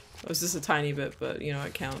 It was just a tiny bit, but you know,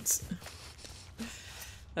 it counts.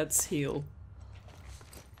 Let's heal.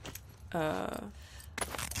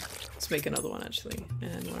 Let's make another one actually,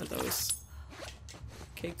 and one of those.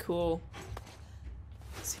 Okay, cool.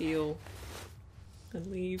 Let's heal and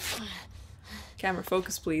leave. Camera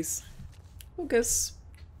focus, please. Focus.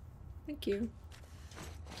 Thank you.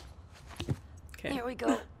 Okay. Here we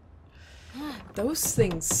go. Those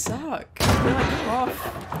things suck. They're like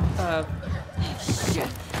half. Shit.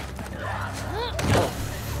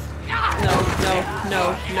 No.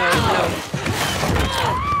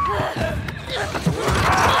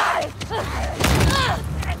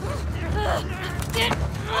 Get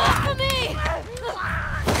off of me!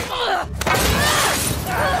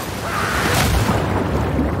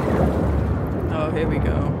 Oh, here we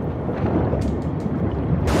go.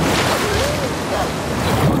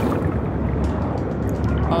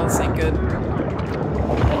 Oh, this ain't good.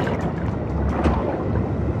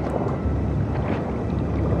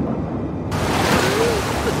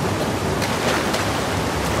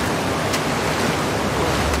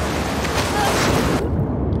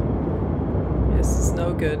 This is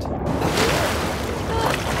no good.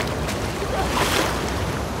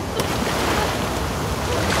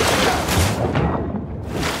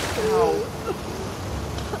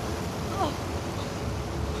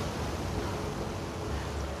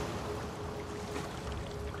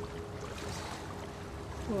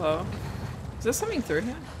 Whoa. Is there something through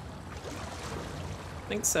here? I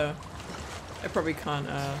think so. I probably can't,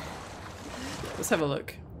 let's have a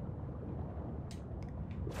look.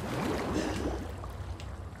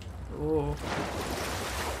 Ooh.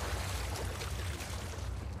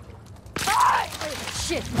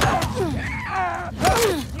 Shit!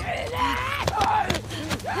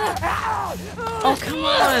 Oh, come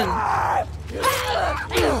on!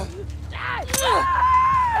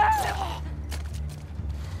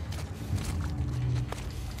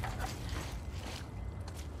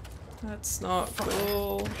 That's not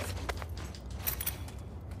cool.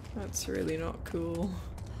 That's really not cool.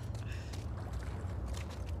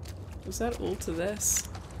 Was that all to this?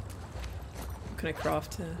 What can I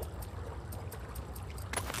craft here?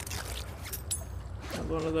 Have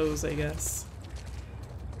one of those, I guess.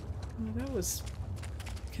 Oh, that was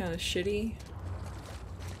kind of shitty.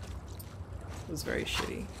 It was very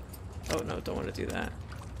shitty. Oh no, don't want to do that.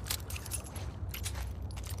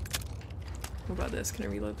 What about this? Can I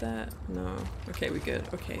reload that? No. Okay, we good.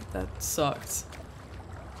 Okay, that sucked.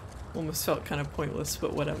 Almost felt kind of pointless,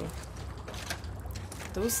 but whatever.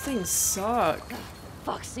 Those things suck.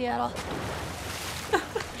 Fuck Seattle.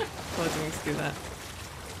 Why do things do that?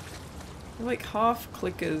 They're like half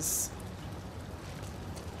clickers.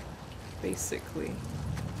 Basically.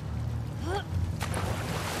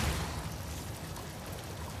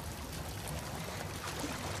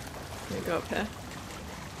 Can we go up here?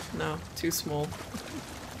 No, too small.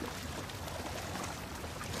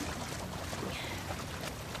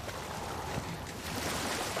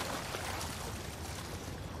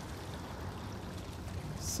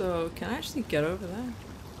 So, can I actually get over there?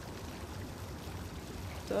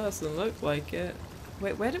 Doesn't look like it.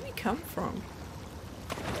 Wait, where did we come from?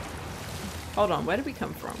 Hold on, where did we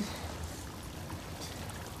come from?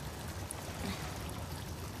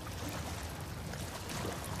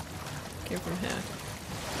 Came from here.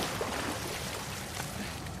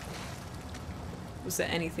 Was there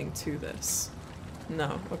anything to this?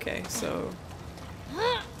 No, okay, so...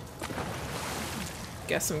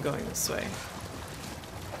 Guess I'm going this way.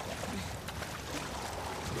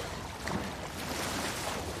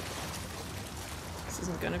 This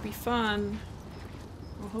isn't gonna be fun.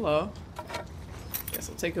 Oh, hello. Guess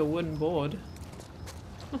I'll take a wooden board.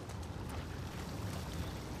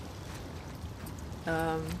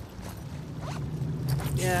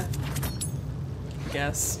 Yeah.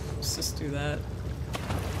 Guess. Let's just do that.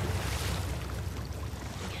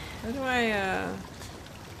 How do I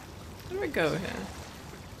go here?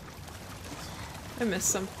 I missed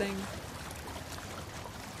something.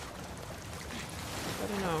 I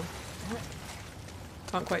don't know.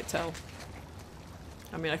 Can't quite tell.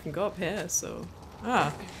 I mean, I can go up here, so...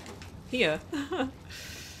 Ah! Here!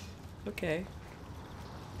 Okay.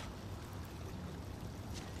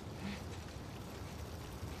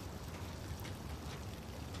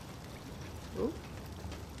 Ooh.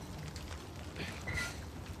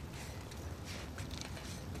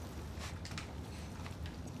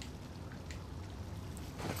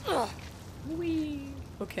 Whee!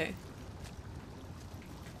 Okay.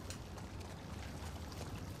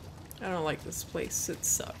 I don't like this place, it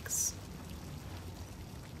sucks.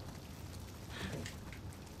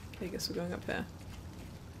 Okay, I guess we're going up here.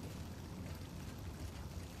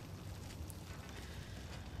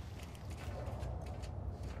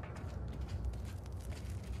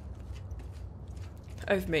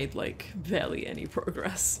 I've made, like, barely any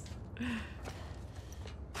progress.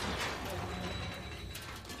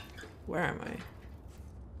 Where am I?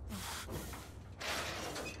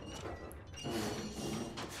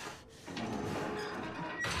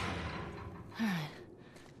 Alright.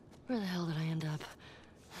 Where the hell did I end up?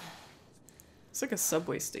 It's like a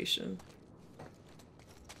subway station.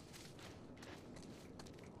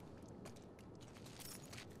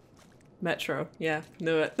 Metro. Yeah,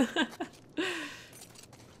 knew it.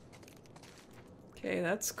 Okay,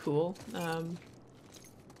 that's cool. Oh,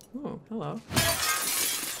 hello.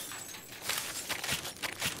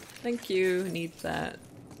 Thank you, need that.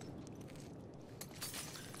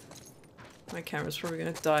 My camera's probably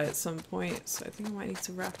gonna die at some point, so I think I might need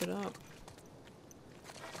to wrap it up.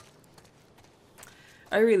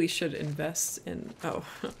 I really should invest in,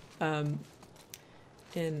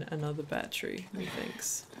 in another battery,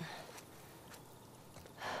 methinks.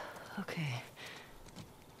 Okay.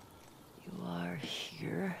 You are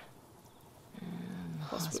here. And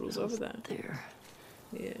Hospital's over there. There.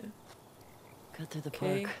 Yeah. Got through the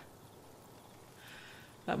Okay. park.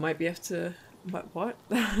 That might be have to... What?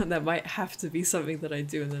 That might have to be something that I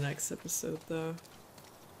do in the next episode, though.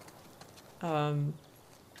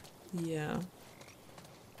 Yeah.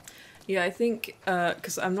 Yeah, I think,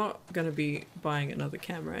 because I'm not gonna be buying another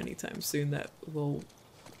camera anytime soon that will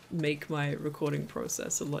make my recording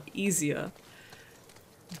process a lot easier.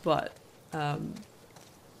 But,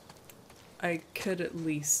 I could at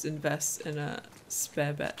least invest in a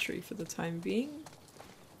spare battery for the time being.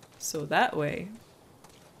 So that way,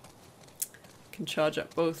 I can charge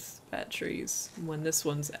up both batteries. When this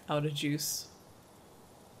one's out of juice,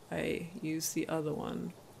 I use the other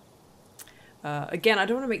one. Again, I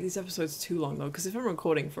don't want to make these episodes too long though, because if I'm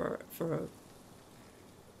recording for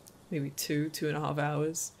maybe 2.5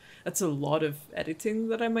 hours, that's a lot of editing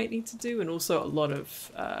that I might need to do, and also a lot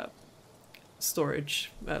of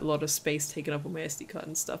storage, a lot of space taken up on my SD card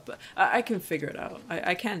and stuff, but I can figure it out.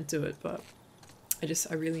 I can do it, but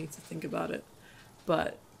I really need to think about it.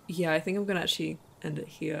 But yeah, I think I'm gonna actually end it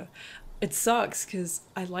here. It sucks because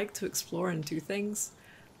I like to explore and do things,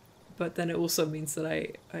 but then it also means that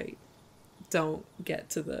I don't get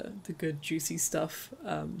to the good juicy stuff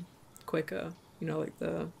quicker, you know, like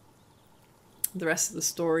the rest of the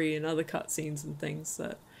story and other cutscenes and things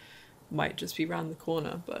that might just be around the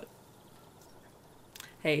corner. But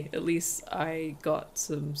hey, at least I got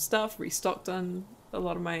some stuff, restocked on a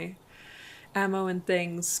lot of my ammo and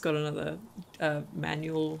things, got another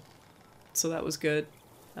manual, so that was good.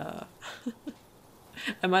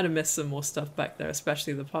 I might have missed some more stuff back there,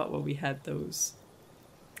 especially the part where we had those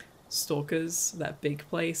stalkers, that big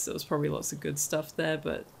place. There was probably lots of good stuff there,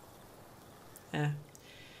 but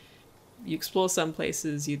you explore some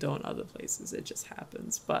places, you don't other places, it just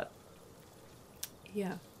happens. But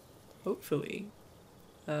yeah, hopefully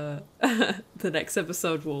the next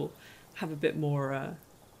episode will have a bit more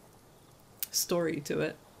story to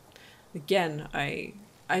it. Again, I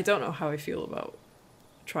don't know how I feel about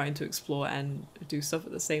trying to explore and do stuff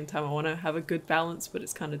at the same time. I want to have a good balance, but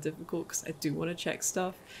it's kind of difficult because I do want to check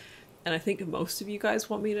stuff, and I think most of you guys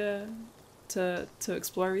want me to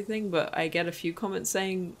explore everything, but I get a few comments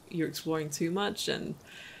saying you're exploring too much, and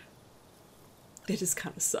it just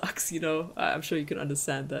kind of sucks, you know. I'm sure you can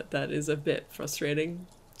understand that that is a bit frustrating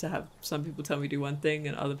to have some people tell me do one thing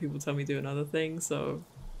and other people tell me do another thing, so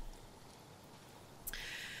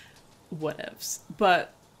whatevs.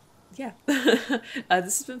 But yeah, this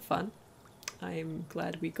has been fun. I'm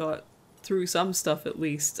glad we got through some stuff at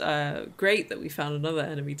least. Great that we found another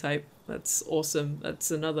enemy type. That's awesome.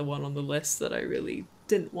 That's another one on the list that I really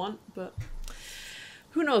didn't want, but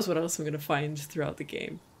who knows what else I'm going to find throughout the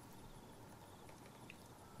game.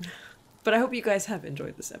 But I hope you guys have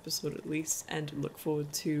enjoyed this episode at least, and look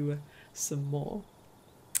forward to some more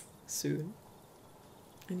soon.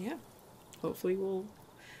 And yeah, hopefully we'll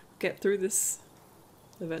get through this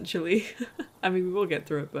eventually. I mean, we will get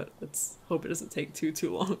through it, but let's hope it doesn't take too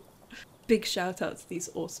long. Big shout out to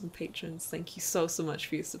these awesome patrons. Thank you so much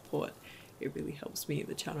for your support. It really helps me,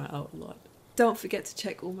 the channel, out a lot. Don't forget to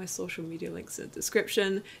check all my social media links in the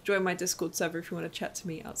description. Join my Discord server if you want to chat to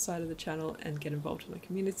me outside of the channel and get involved with my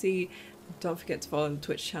community. And don't forget to follow the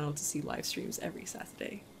Twitch channel to see live streams every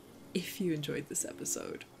Saturday. If you enjoyed this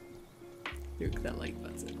episode, click that like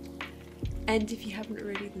button. And if you haven't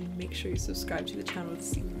already, then make sure you subscribe to the channel to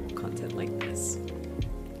see more content like this.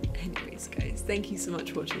 Anyways guys, thank you so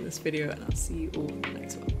much for watching this video, and I'll see you all in the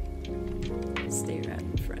next one. Stay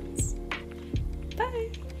rad, friends.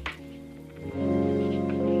 Bye!